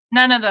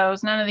 none of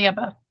those. None of the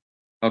above.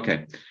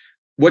 Okay.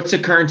 What's the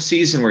current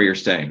season where you're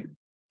staying?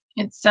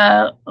 It's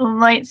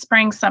late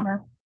spring,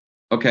 summer.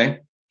 Okay.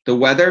 The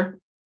weather?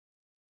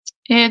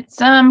 It's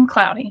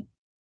cloudy.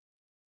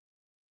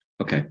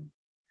 Okay.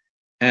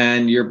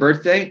 And your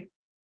birthday?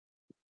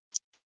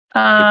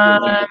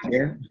 That's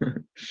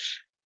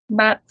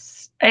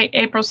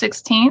April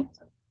 16th.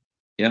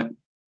 Yeah.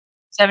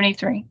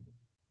 73.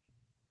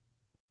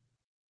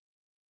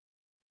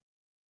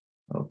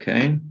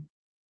 Okay.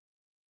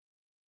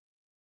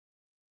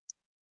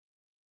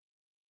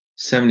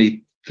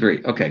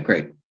 73. Okay,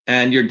 great.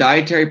 And your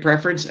dietary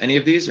preference, any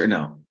of these or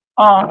no?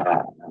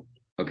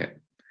 Okay.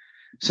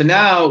 So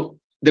now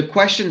the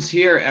questions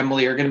here,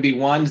 Emily, are going to be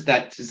ones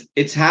that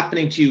it's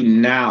happening to you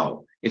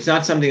now. It's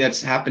not something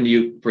that's happened to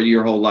you for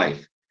your whole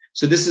life.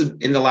 So this is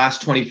in the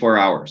last 24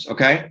 hours.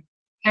 Okay.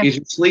 Is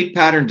your sleep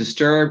pattern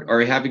disturbed, or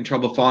are you having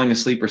trouble falling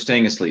asleep or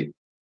staying asleep?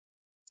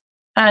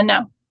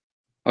 No.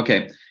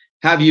 Okay.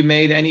 Have you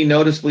made any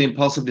noticeably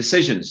impulsive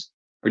decisions,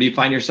 or do you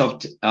find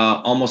yourself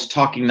almost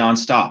talking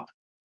nonstop?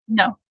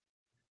 No.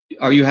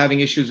 Are you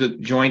having issues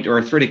with joint or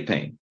arthritic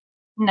pain?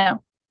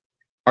 No.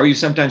 Are you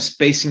sometimes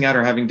spacing out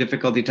or having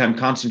difficulty time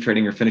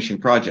concentrating or finishing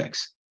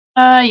projects?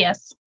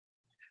 Yes.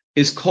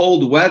 Is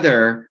cold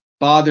weather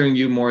bothering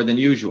you more than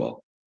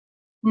usual?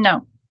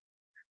 No.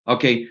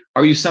 Okay.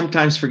 Are you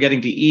sometimes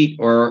forgetting to eat,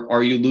 or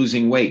are you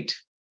losing weight?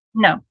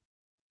 No.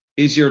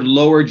 Is your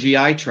lower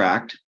GI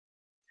tract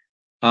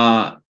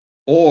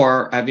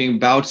or having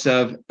bouts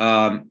of,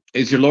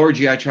 is your lower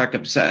GI tract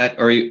upset,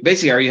 or are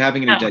you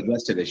having any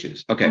digestive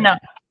issues? Okay. No.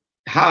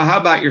 How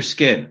about your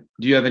skin?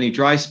 Do you have any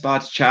dry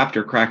spots, chapped,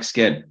 or cracked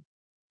skin?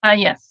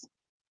 Yes.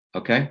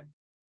 Okay.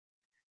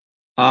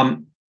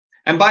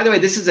 And by the way,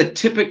 this is a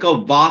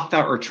typical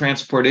vata or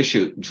transport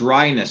issue: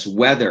 dryness,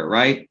 weather,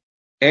 right?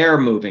 Air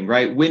moving,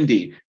 right?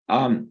 Windy.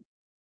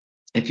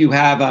 If you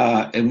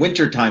have in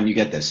wintertime, you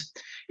get this.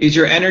 Is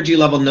your energy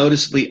level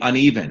noticeably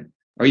uneven?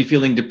 Are you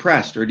feeling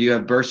depressed, or do you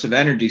have bursts of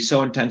energy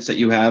so intense that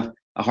you have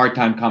a hard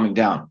time calming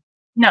down?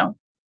 No.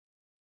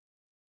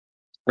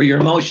 Are your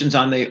emotions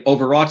on the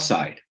overwrought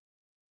side?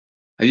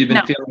 Have you been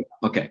No. feeling?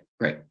 Okay,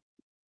 great.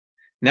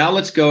 Now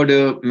let's go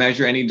to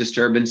measure any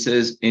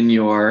disturbances in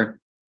your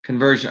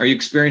conversion. Are you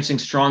experiencing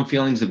strong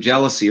feelings of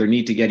jealousy or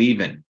need to get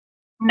even?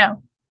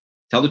 No.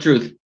 Tell the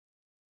truth.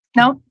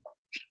 No.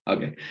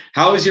 Okay.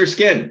 How is your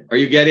skin? Are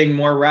you getting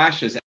more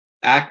rashes,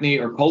 acne,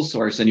 or cold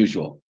sores than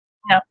usual?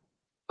 No.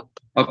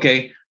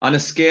 Okay. On a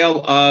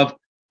scale of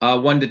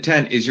 1 to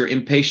 10, is your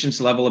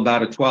impatience level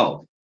about a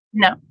 12?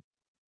 No.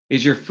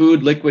 Is your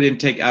food liquid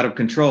intake out of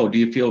control? Do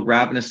you feel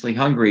ravenously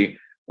hungry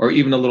or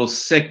even a little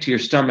sick to your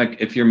stomach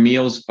if your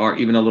meals are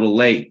even a little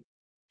late?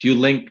 Do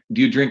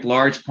you drink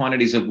large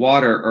quantities of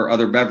water or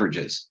other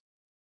beverages?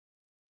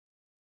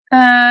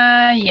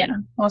 Yeah.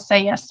 We'll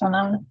say yes on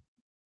that one.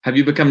 Have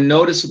you become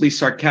noticeably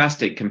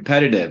sarcastic,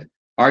 competitive,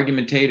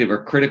 argumentative,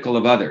 or critical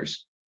of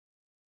others?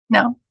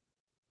 No.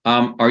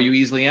 Are you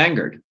easily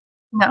angered?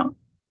 No.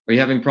 Are you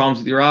having problems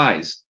with your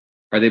eyes?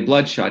 Are they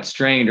bloodshot,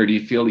 strained, or do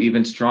you feel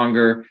even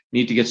stronger,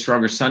 need to get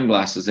stronger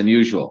sunglasses than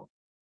usual?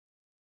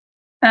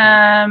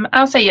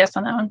 I'll say yes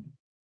on that one.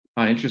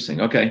 Oh, interesting.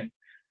 Okay.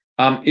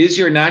 Is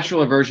your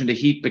natural aversion to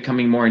heat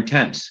becoming more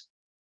intense?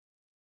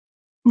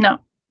 No.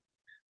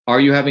 Are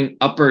you having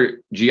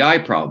upper GI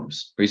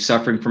problems? Are you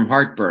suffering from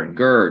heartburn,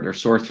 GERD, or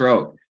sore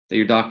throat that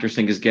your doctors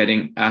think is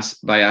getting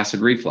by acid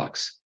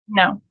reflux?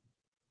 No.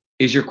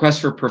 Is your quest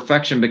for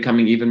perfection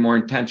becoming even more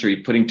intense? Or are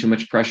you putting too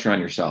much pressure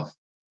on yourself?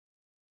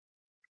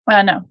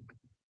 No.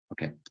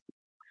 Okay.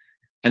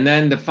 And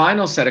then the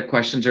final set of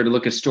questions are to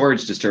look at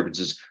storage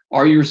disturbances.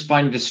 Are you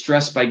responding to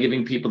stress by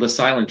giving people the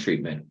silent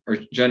treatment or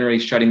generally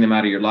shutting them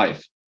out of your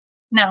life?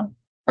 No.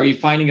 Are you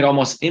finding it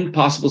almost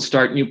impossible to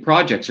start new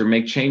projects or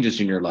make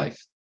changes in your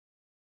life?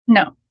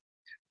 No.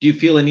 Do you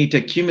feel a need to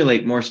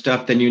accumulate more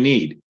stuff than you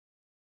need?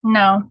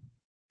 No.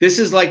 This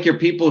is like your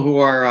people who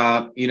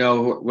are,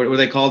 what do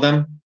they call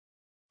them?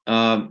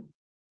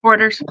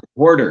 Orders.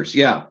 Hoarders.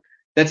 Yeah,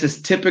 that's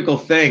a typical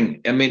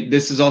thing. I mean,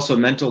 this is also a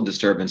mental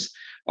disturbance.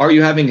 Are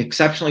you having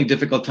exceptionally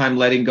difficult time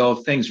letting go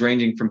of things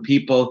ranging from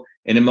people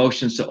and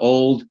emotions to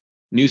old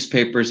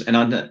newspapers and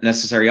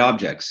unnecessary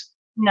objects?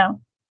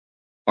 No.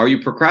 Are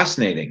you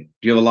procrastinating?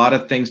 Do you have a lot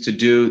of things to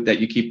do that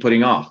you keep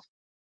putting off?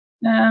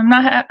 I'm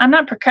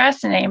not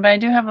procrastinating, but I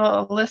do have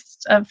a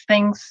list of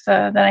things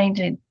that I need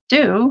to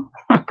do.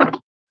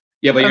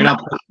 Yeah, but you're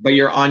not. But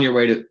you're on your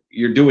way to.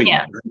 You're doing it.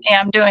 Right?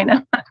 Yeah, I'm doing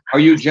them. Are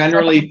you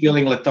generally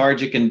feeling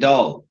lethargic and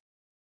dull?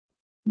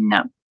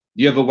 No. Do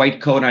you have a white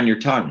coat on your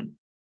tongue?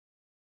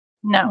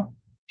 No.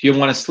 Do you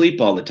want to sleep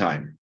all the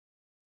time?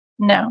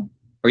 No.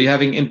 Are you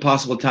having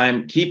impossible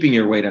time keeping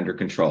your weight under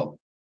control?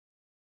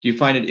 Do you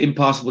find it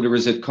impossible to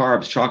resist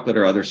carbs, chocolate,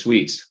 or other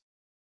sweets?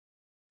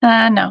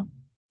 No.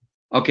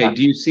 Okay.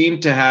 Do you seem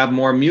to have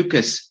more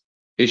mucus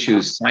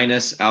issues,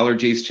 sinus,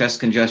 allergies, chest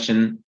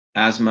congestion,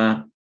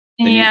 asthma?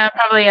 Yeah,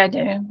 probably I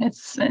do.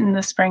 It's in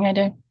the spring I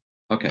do.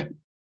 Okay.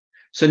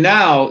 So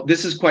now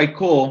this is quite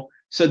cool.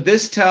 So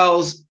this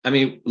tells,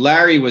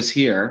 Larry was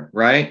here,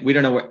 right? We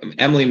don't know what,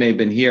 Emily may have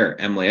been here,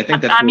 Emily. I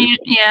think that's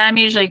I'm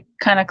usually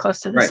kind of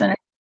close to the center.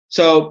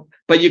 So,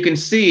 but you can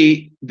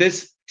see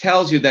this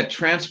tells you that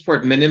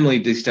transport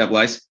minimally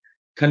destabilized,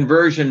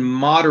 conversion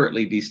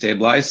moderately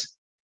destabilized,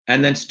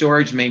 and then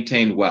storage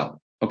maintained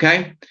well.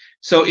 Okay.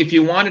 So if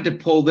you wanted to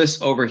pull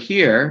this over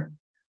here,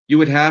 you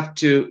would have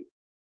to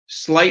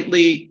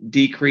slightly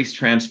decrease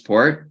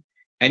transport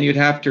and you'd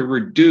have to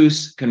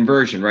reduce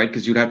conversion, right?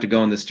 Because you'd have to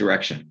go in this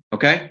direction.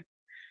 Okay.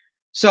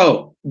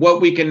 So what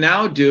we can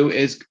now do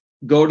is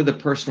go to the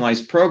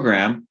personalized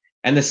program,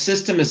 and the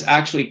system is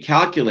actually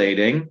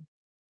calculating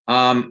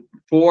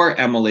for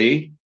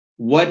Emily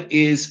what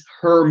is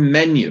her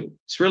menu.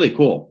 It's really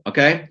cool.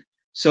 Okay.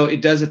 So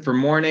it does it for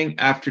morning,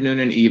 afternoon,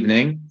 and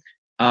evening.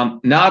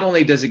 Not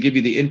only does it give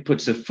you the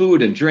inputs of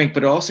food and drink,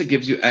 but it also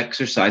gives you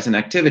exercise and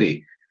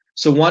activity.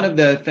 So one of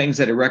the things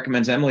that it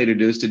recommends Emily to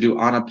do is to do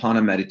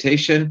Anapana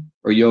meditation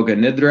or yoga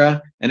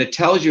nidra, and it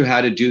tells you how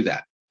to do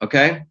that.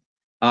 Okay.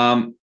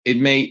 It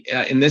may,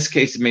 in this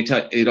case,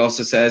 it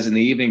also says in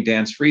the evening,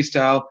 dance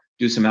freestyle,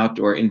 do some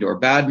indoor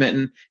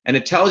badminton, and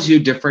it tells you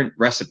different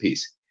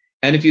recipes.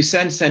 And if you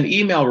send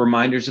email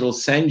reminders, it'll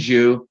send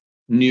you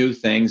new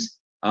things.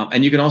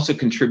 And you can also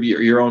contribute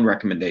your own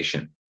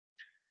recommendation.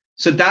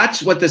 So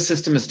that's what the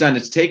system has done.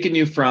 It's taken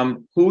you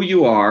from who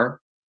you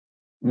are,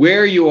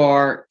 where you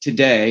are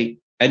today,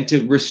 and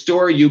to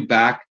restore you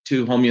back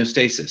to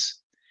homeostasis.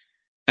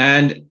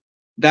 And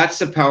that's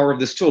the power of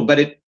this tool.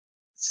 But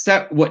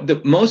what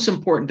the most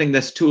important thing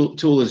this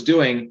tool is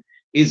doing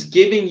is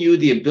giving you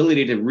the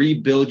ability to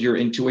rebuild your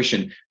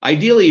intuition.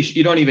 Ideally,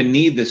 you don't even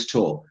need this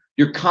tool.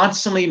 You're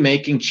constantly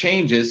making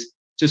changes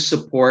to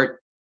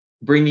support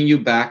bringing you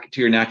back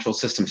to your natural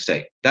system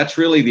state. That's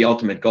really the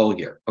ultimate goal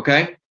here,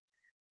 okay?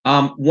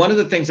 One of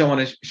the things I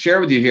want to share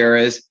with you here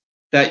is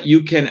that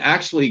you can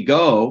actually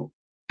go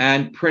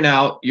and print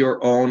out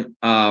your own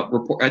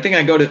report. I think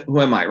I go to,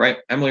 who am I, right?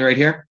 Emily right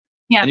here?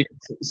 Yeah. And you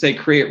can say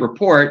create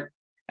report,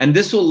 and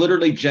this will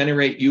literally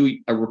generate you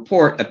a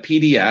report, a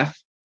PDF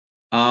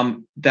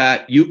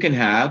that you can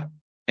have,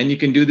 and you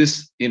can do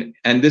this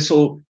and this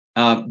will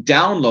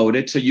download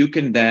it so you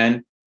can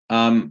then,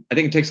 I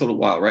think it takes a little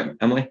while, right,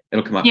 Emily?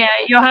 It'll come up. Yeah,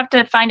 you'll have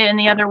to find it in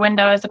the other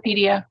window as a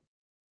PDF.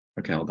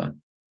 Okay, hold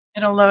on.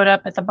 It'll load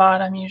up at the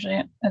bottom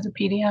usually as a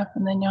PDF,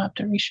 and then you'll have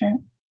to reshare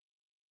it.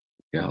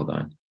 Yeah, hold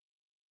on.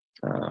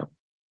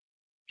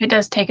 It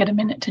does take it a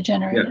minute to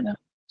generate it, though.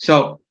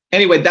 So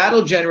anyway,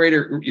 that'll generate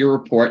your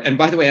report. And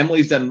by the way,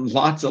 Emily's done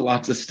lots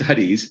of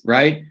studies,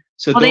 right?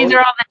 So these are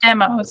all the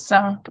demos.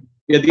 So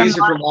yeah, these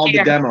are from all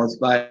the demos.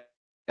 But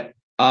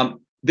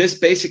this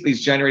basically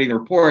is generating the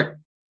report,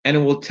 and it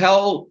will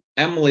tell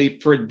Emily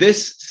for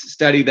this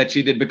study that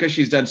she did, because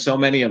she's done so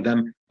many of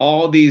them,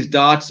 all these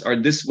dots are,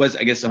 this was,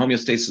 I guess, the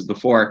homeostasis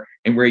before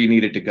and where you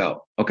needed to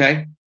go.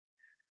 Okay.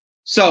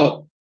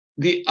 So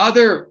the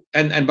other,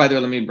 and by the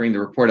way, let me bring the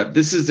report up.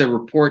 This is the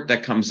report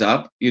that comes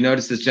up. You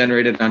notice it's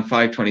generated on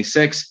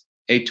 5/26,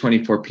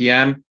 8:24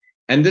 p.m.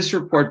 And this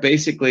report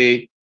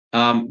basically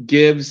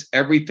gives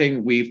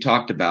everything we've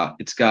talked about.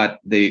 It's got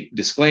the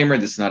disclaimer,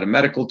 this is not a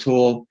medical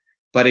tool,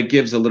 but it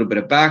gives a little bit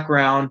of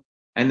background.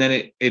 And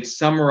then it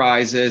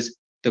summarizes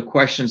the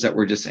questions that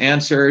were just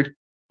answered.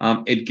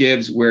 It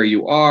gives where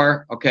you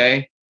are,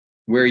 okay,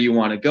 where you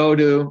want to go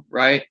to,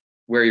 right,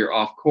 where you're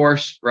off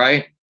course,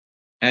 right,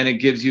 and it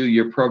gives you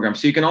your program.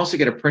 So you can also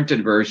get a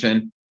printed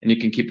version, and you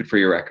can keep it for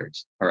your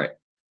records. All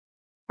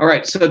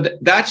right. So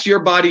that's your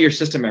body, your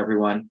system,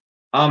 everyone.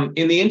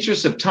 In the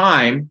interest of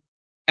time,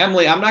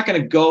 Emily, I'm not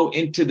going to go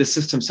into the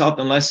system's health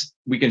unless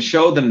we can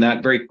show them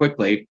that very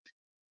quickly.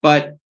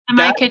 But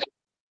My kitchen.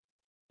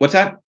 What's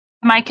that?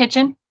 My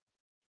kitchen.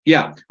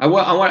 Yeah, I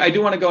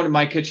do want to go into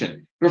my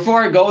kitchen.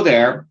 Before I go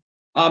there,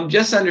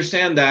 just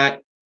understand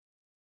that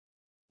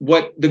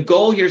what the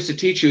goal here is to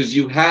teach you is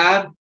you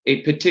have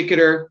a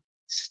particular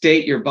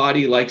state your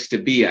body likes to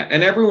be at,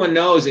 and everyone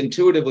knows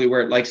intuitively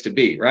where it likes to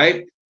be,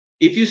 right?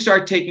 If you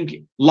start taking,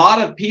 a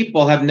lot of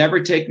people have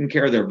never taken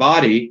care of their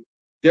body.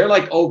 They're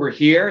like over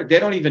here. They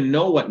don't even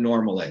know what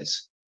normal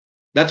is.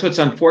 That's what's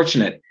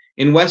unfortunate.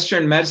 In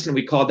Western medicine,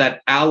 we call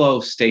that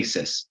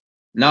allostasis,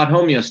 not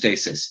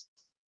homeostasis.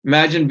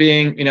 Imagine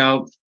being,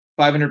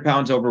 500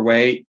 pounds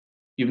overweight.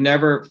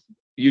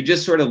 You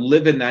just sort of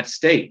live in that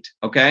state,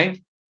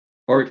 okay?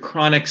 Or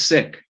chronic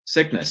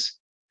sickness.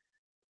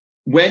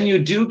 When you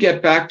do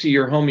get back to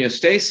your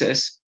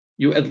homeostasis,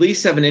 you at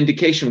least have an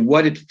indication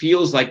what it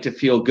feels like to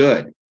feel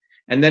good.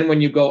 And then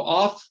when you go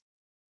off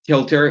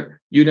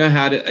kilter, you know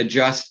how to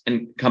adjust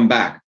and come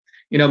back.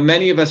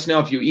 Many of us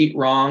know if you eat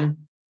wrong,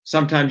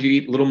 sometimes you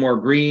eat a little more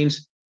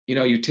greens, you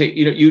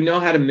know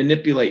how to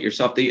manipulate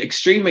yourself. The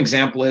extreme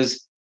example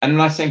is, and I'm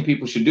not saying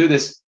people should do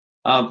this.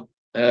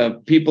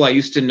 People I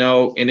used to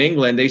know in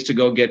England, they used to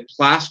go get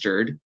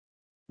plastered,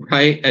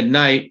 right, at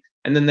night.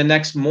 And then the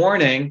next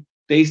morning,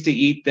 they used to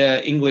eat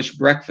the English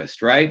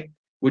breakfast, right,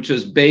 which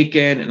was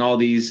bacon and all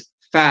these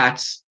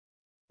fats,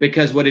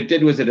 because what it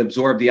did was it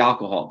absorbed the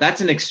alcohol.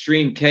 That's an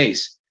extreme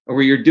case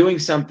where you're doing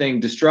something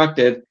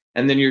destructive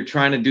and then you're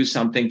trying to do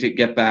something to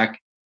get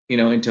back,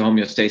 into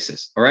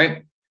homeostasis. All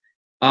right.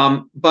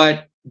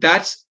 But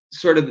that's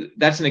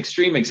an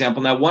extreme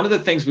example. Now, one of the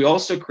things we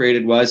also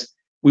created was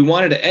we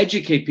wanted to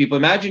educate people.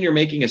 Imagine you're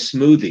making a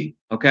smoothie.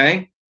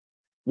 Okay.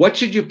 What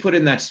should you put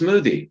in that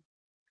smoothie?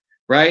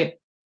 Right.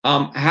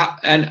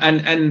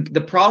 And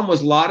the problem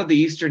was a lot of the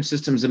Eastern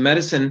systems of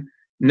medicine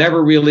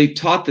never really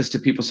taught this to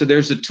people. So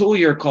there's a tool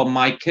here called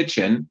My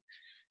Kitchen.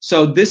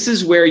 So this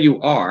is where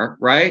you are,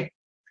 right?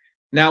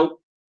 Now,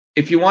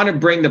 if you want to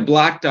bring the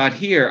black dot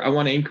here, I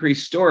want to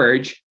increase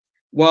storage.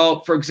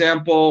 Well, for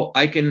example,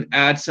 I can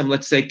add some,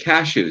 let's say,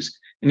 cashews.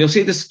 And you'll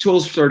see this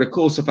tool's sort of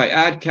cool. So if I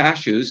add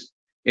cashews,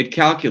 it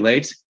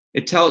calculates.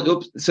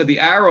 So the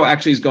arrow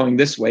actually is going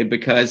this way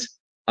because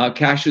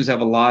cashews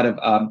have a lot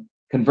of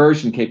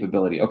conversion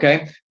capability.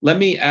 Okay, let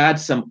me add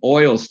some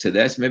oils to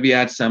this. Maybe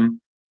add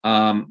some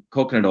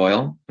coconut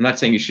oil. I'm not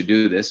saying you should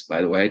do this,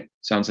 by the way. It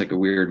sounds like a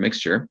weird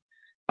mixture.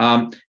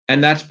 And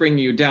that's bringing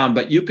you down.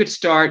 But you could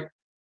start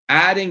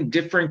adding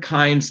different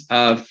kinds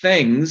of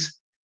things,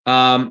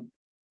 an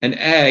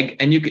egg,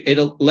 and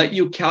it'll let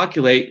you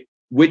calculate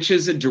which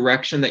is a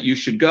direction that you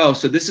should go.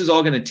 So this is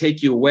all going to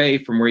take you away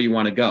from where you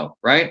want to go,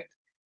 right?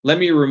 Let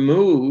me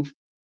remove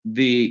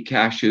the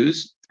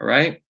cashews, all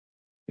right? Let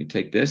me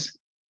take this.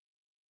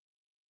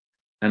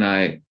 And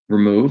I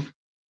remove,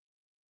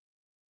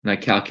 and I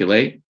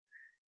calculate,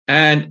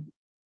 and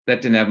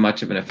that didn't have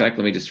much of an effect.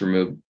 Let me just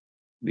remove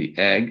the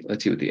egg.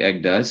 Let's see what the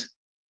egg does.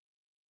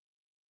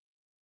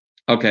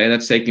 Okay,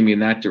 that's taking me in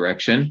that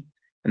direction.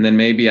 And then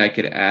maybe I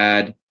could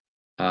add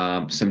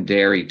some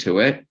dairy to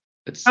it.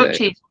 Let's say. Goat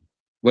cheese.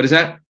 What is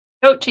that?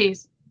 Goat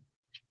cheese.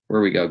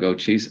 Where we go, goat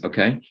cheese.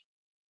 Okay.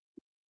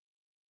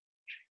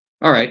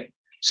 All right.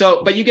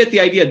 So, but you get the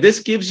idea.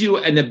 This gives you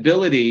an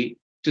ability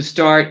to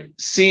start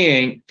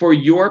seeing for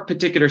your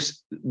particular,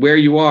 where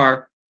you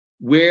are,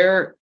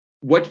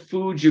 what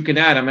foods you can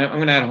add. I'm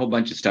going to add a whole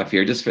bunch of stuff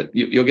here, just for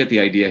you'll get the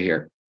idea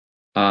here.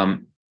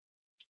 I'm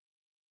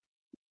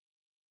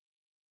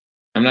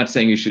not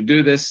saying you should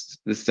do this.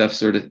 This stuff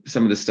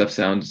some of this stuff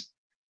sounds,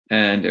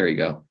 and there you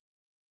go.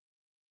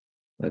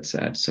 Let's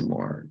add some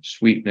more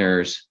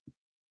sweeteners.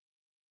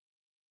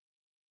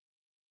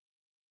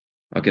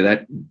 Okay,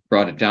 that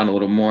brought it down a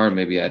little more.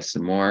 Maybe add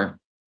some more.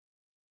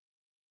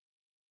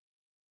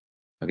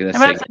 Okay, that's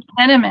how about some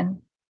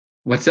cinnamon?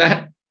 What's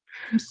that?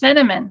 Some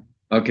cinnamon.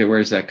 Okay,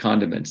 where's that?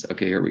 Condiments.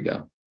 Okay, here we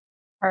go.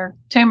 Or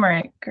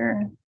turmeric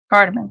or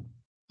cardamom.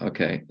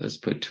 Okay, let's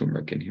put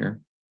turmeric in here.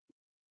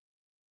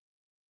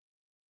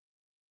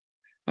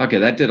 Okay,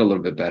 that did a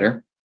little bit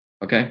better.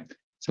 Okay,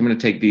 so I'm going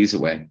to take these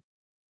away.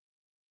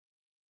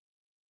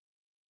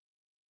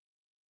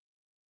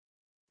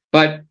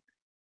 But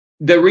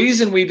the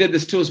reason we did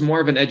this tool is more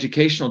of an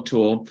educational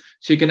tool,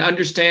 so you can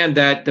understand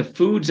that the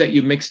foods that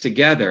you mix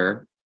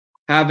together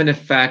have an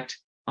effect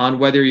on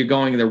whether you're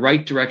going in the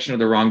right direction or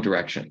the wrong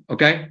direction,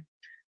 okay?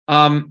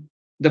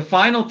 The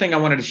final thing I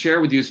wanted to share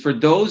with you is for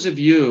those of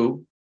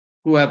you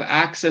who have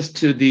access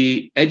to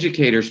the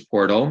educators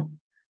portal,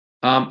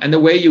 and the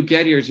way you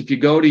get here is if you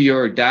go to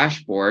your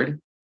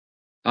dashboard,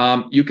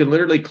 you can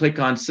literally click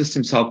on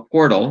Systems Health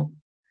Portal,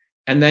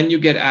 and then you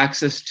get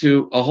access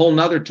to a whole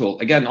nother tool.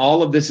 Again,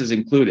 all of this is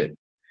included.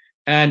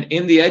 And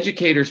in the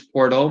educators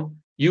portal,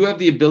 you have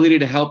the ability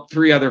to help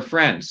 3 other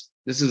friends.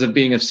 This is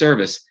being of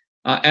service.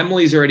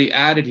 Emily's already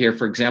added here,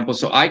 for example,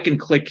 so I can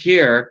click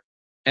here,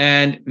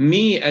 and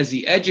me as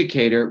the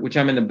educator, which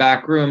I'm in the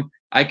back room,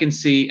 I can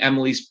see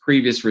Emily's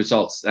previous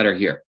results that are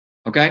here,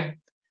 okay?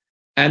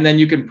 And then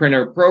you can print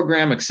a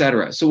program,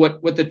 etc. So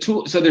what the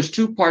tool, so there's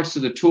 2 parts to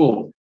the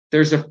tool.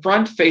 There's a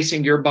front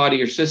facing your body,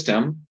 your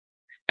system,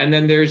 and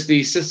then there's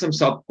the Systems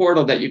Health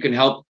Portal that you can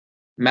help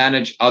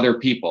manage other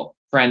people,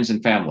 friends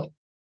and family.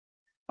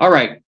 All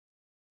right,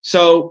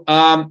 so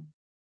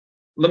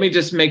let me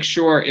just make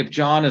sure if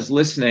John is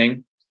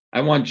listening. I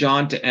want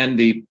John to end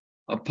the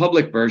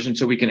public version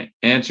so we can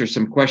answer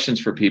some questions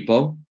for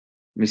people.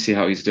 Let me see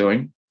how he's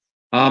doing.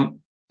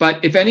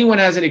 But if anyone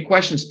has any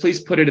questions,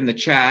 please put it in the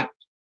chat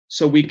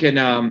so we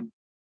can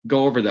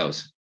go over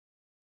those.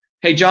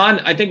 Hey, John,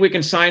 I think we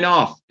can sign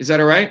off. Is that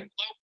all right?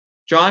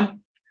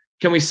 John,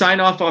 can we sign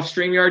off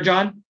StreamYard,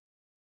 John?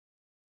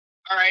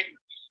 All right,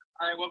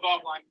 we'll go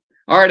offline.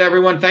 All right,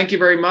 everyone. Thank you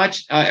very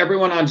much.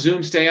 Everyone on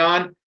Zoom, stay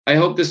on. I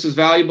hope this was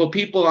valuable.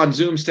 People on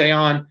Zoom, stay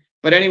on.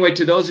 But anyway,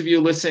 to those of you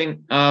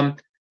listening on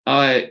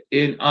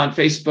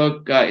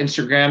Facebook,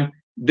 Instagram,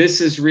 this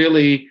is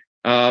really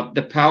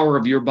the power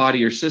of your body,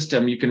 your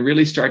system. You can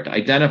really start to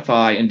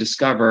identify and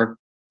discover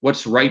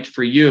what's right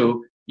for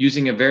you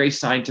using a very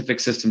scientific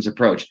systems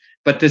approach.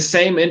 But the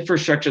same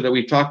infrastructure that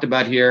we've talked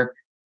about here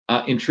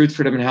in Truth,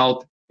 Freedom, and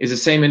Health is the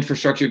same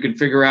infrastructure. You can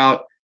figure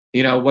out,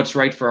 what's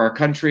right for our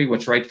country,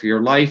 what's right for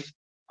your life.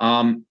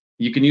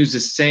 You can use the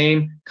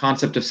same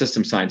concept of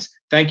system science.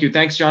 Thank you.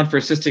 Thanks, John, for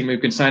assisting me.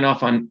 We can sign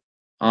off on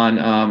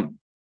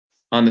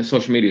the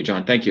social media,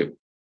 John. Thank you.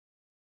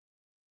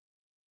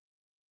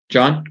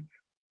 John,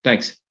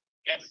 thanks.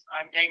 Yes,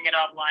 I'm taking it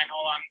offline.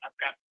 Hold on. I've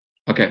got.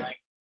 Okay.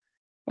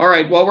 All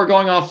right. While we're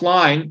going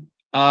offline,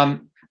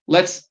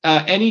 let's.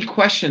 Any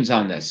questions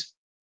on this?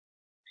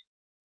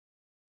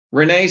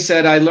 Renee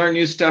said, "I learn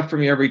new stuff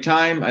from you every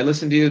time. I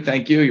listen to you.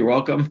 Thank you. You're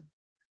welcome."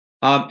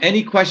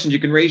 Any questions? You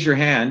can raise your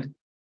hand.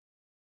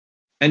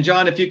 And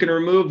John, if you can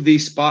remove the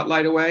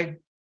spotlight away. I'm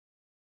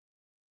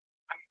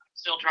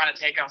still trying to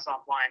take us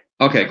offline.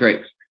 Okay,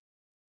 great.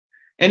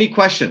 Any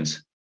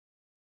questions?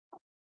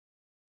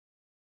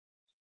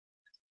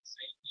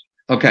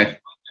 Okay,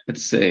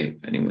 let's see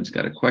if anyone's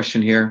got a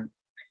question here.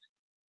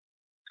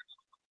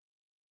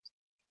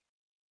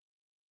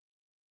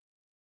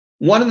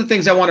 One of the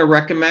things I want to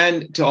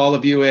recommend to all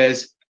of you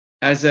is,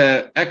 as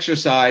an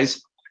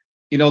exercise,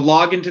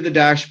 log into the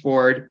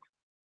dashboard,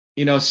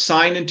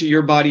 sign into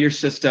your body, your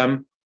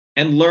system,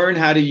 and learn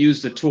how to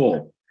use the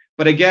tool.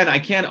 But again, I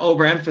can't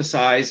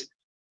overemphasize,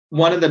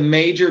 one of the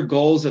major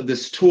goals of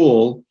this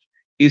tool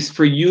is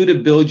for you to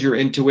build your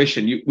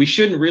intuition. We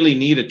shouldn't really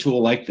need a tool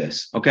like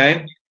this,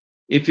 okay?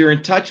 If you're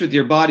in touch with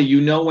your body,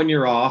 you know when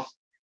you're off,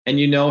 and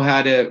you know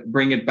how to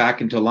bring it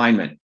back into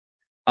alignment.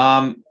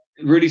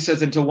 Rudy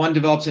says, until one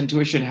develops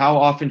intuition, how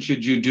often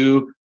should you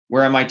do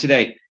Where Am I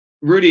Today?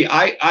 Rudy,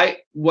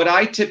 what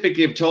I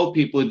typically have told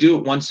people to do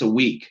it once a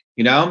week,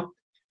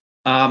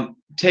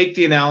 take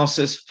the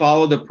analysis,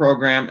 follow the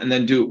program, and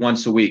then do it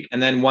once a week, and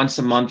then once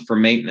a month for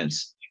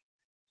maintenance.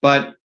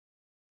 But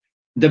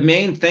the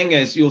main thing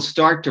is you'll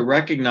start to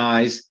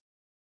recognize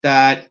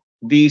that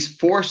these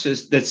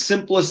forces, the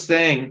simplest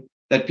thing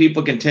that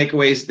people can take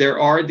away is there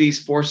are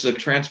these forces of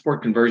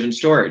transport, conversion,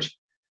 storage.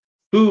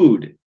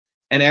 Food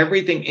and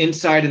everything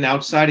inside and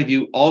outside of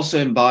you also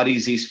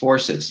embodies these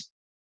forces.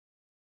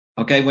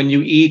 Okay, when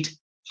you eat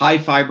high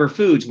fiber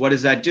foods, what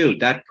does that do?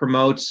 That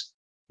promotes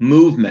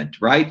movement,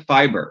 right?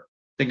 Fiber.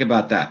 Think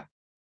about that.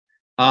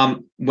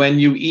 When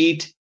you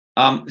eat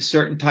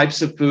certain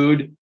types of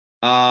food,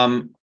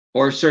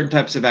 or certain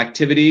types of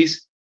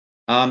activities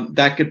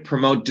that could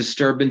promote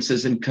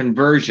disturbances in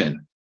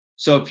conversion.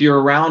 So if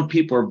you're around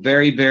people who are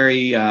very,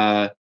 very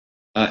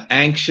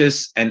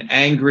anxious and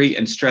angry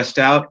and stressed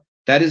out,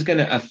 that is going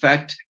to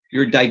affect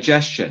your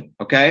digestion,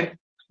 okay?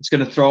 It's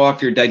going to throw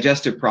off your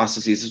digestive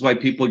processes. This is why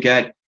people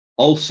get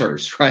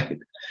ulcers, right?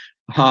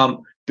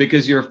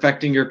 Because you're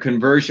affecting your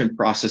conversion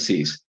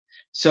processes.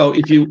 So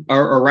if you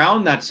are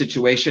around that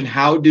situation,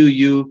 how do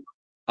you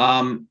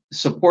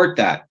support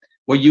that?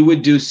 Well, you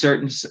would do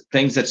certain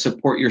things that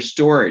support your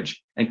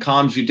storage and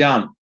calms you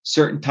down,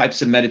 certain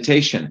types of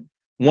meditation.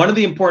 One of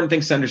the important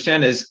things to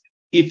understand is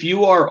if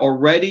you are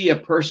already a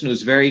person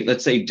who's very,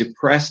 let's say,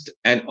 depressed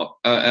and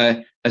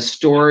a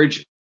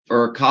storage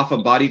or a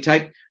kapha body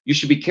type, you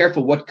should be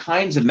careful what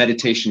kinds of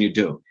meditation you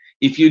do.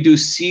 If you do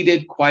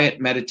seated, quiet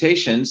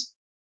meditations,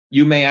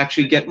 you may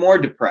actually get more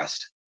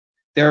depressed.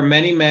 There are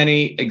many,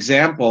 many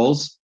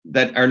examples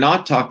that are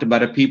not talked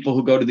about of people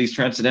who go to these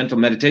transcendental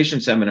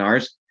meditation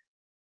seminars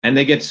and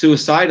they get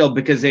suicidal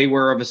because they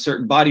were of a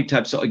certain body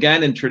type. So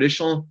again, in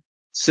traditional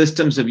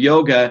systems of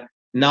yoga,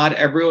 not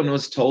everyone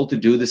was told to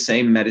do the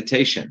same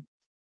meditation.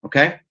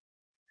 Okay?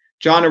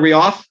 John, are we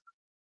off?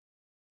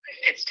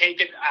 It's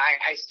taken.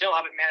 I still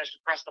haven't managed to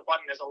press the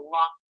button. There's a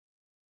lot.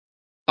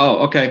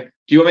 Oh, okay.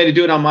 Do you want me to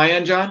do it on my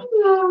end, John?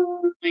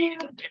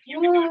 If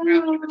you can do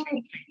it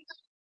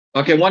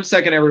now, Okay, 1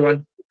 second,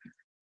 everyone.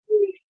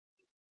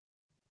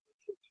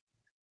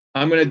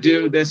 I'm going to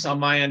do this on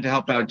my end to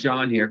help out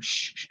John here.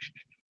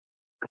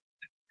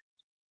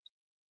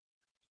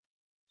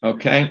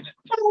 Okay.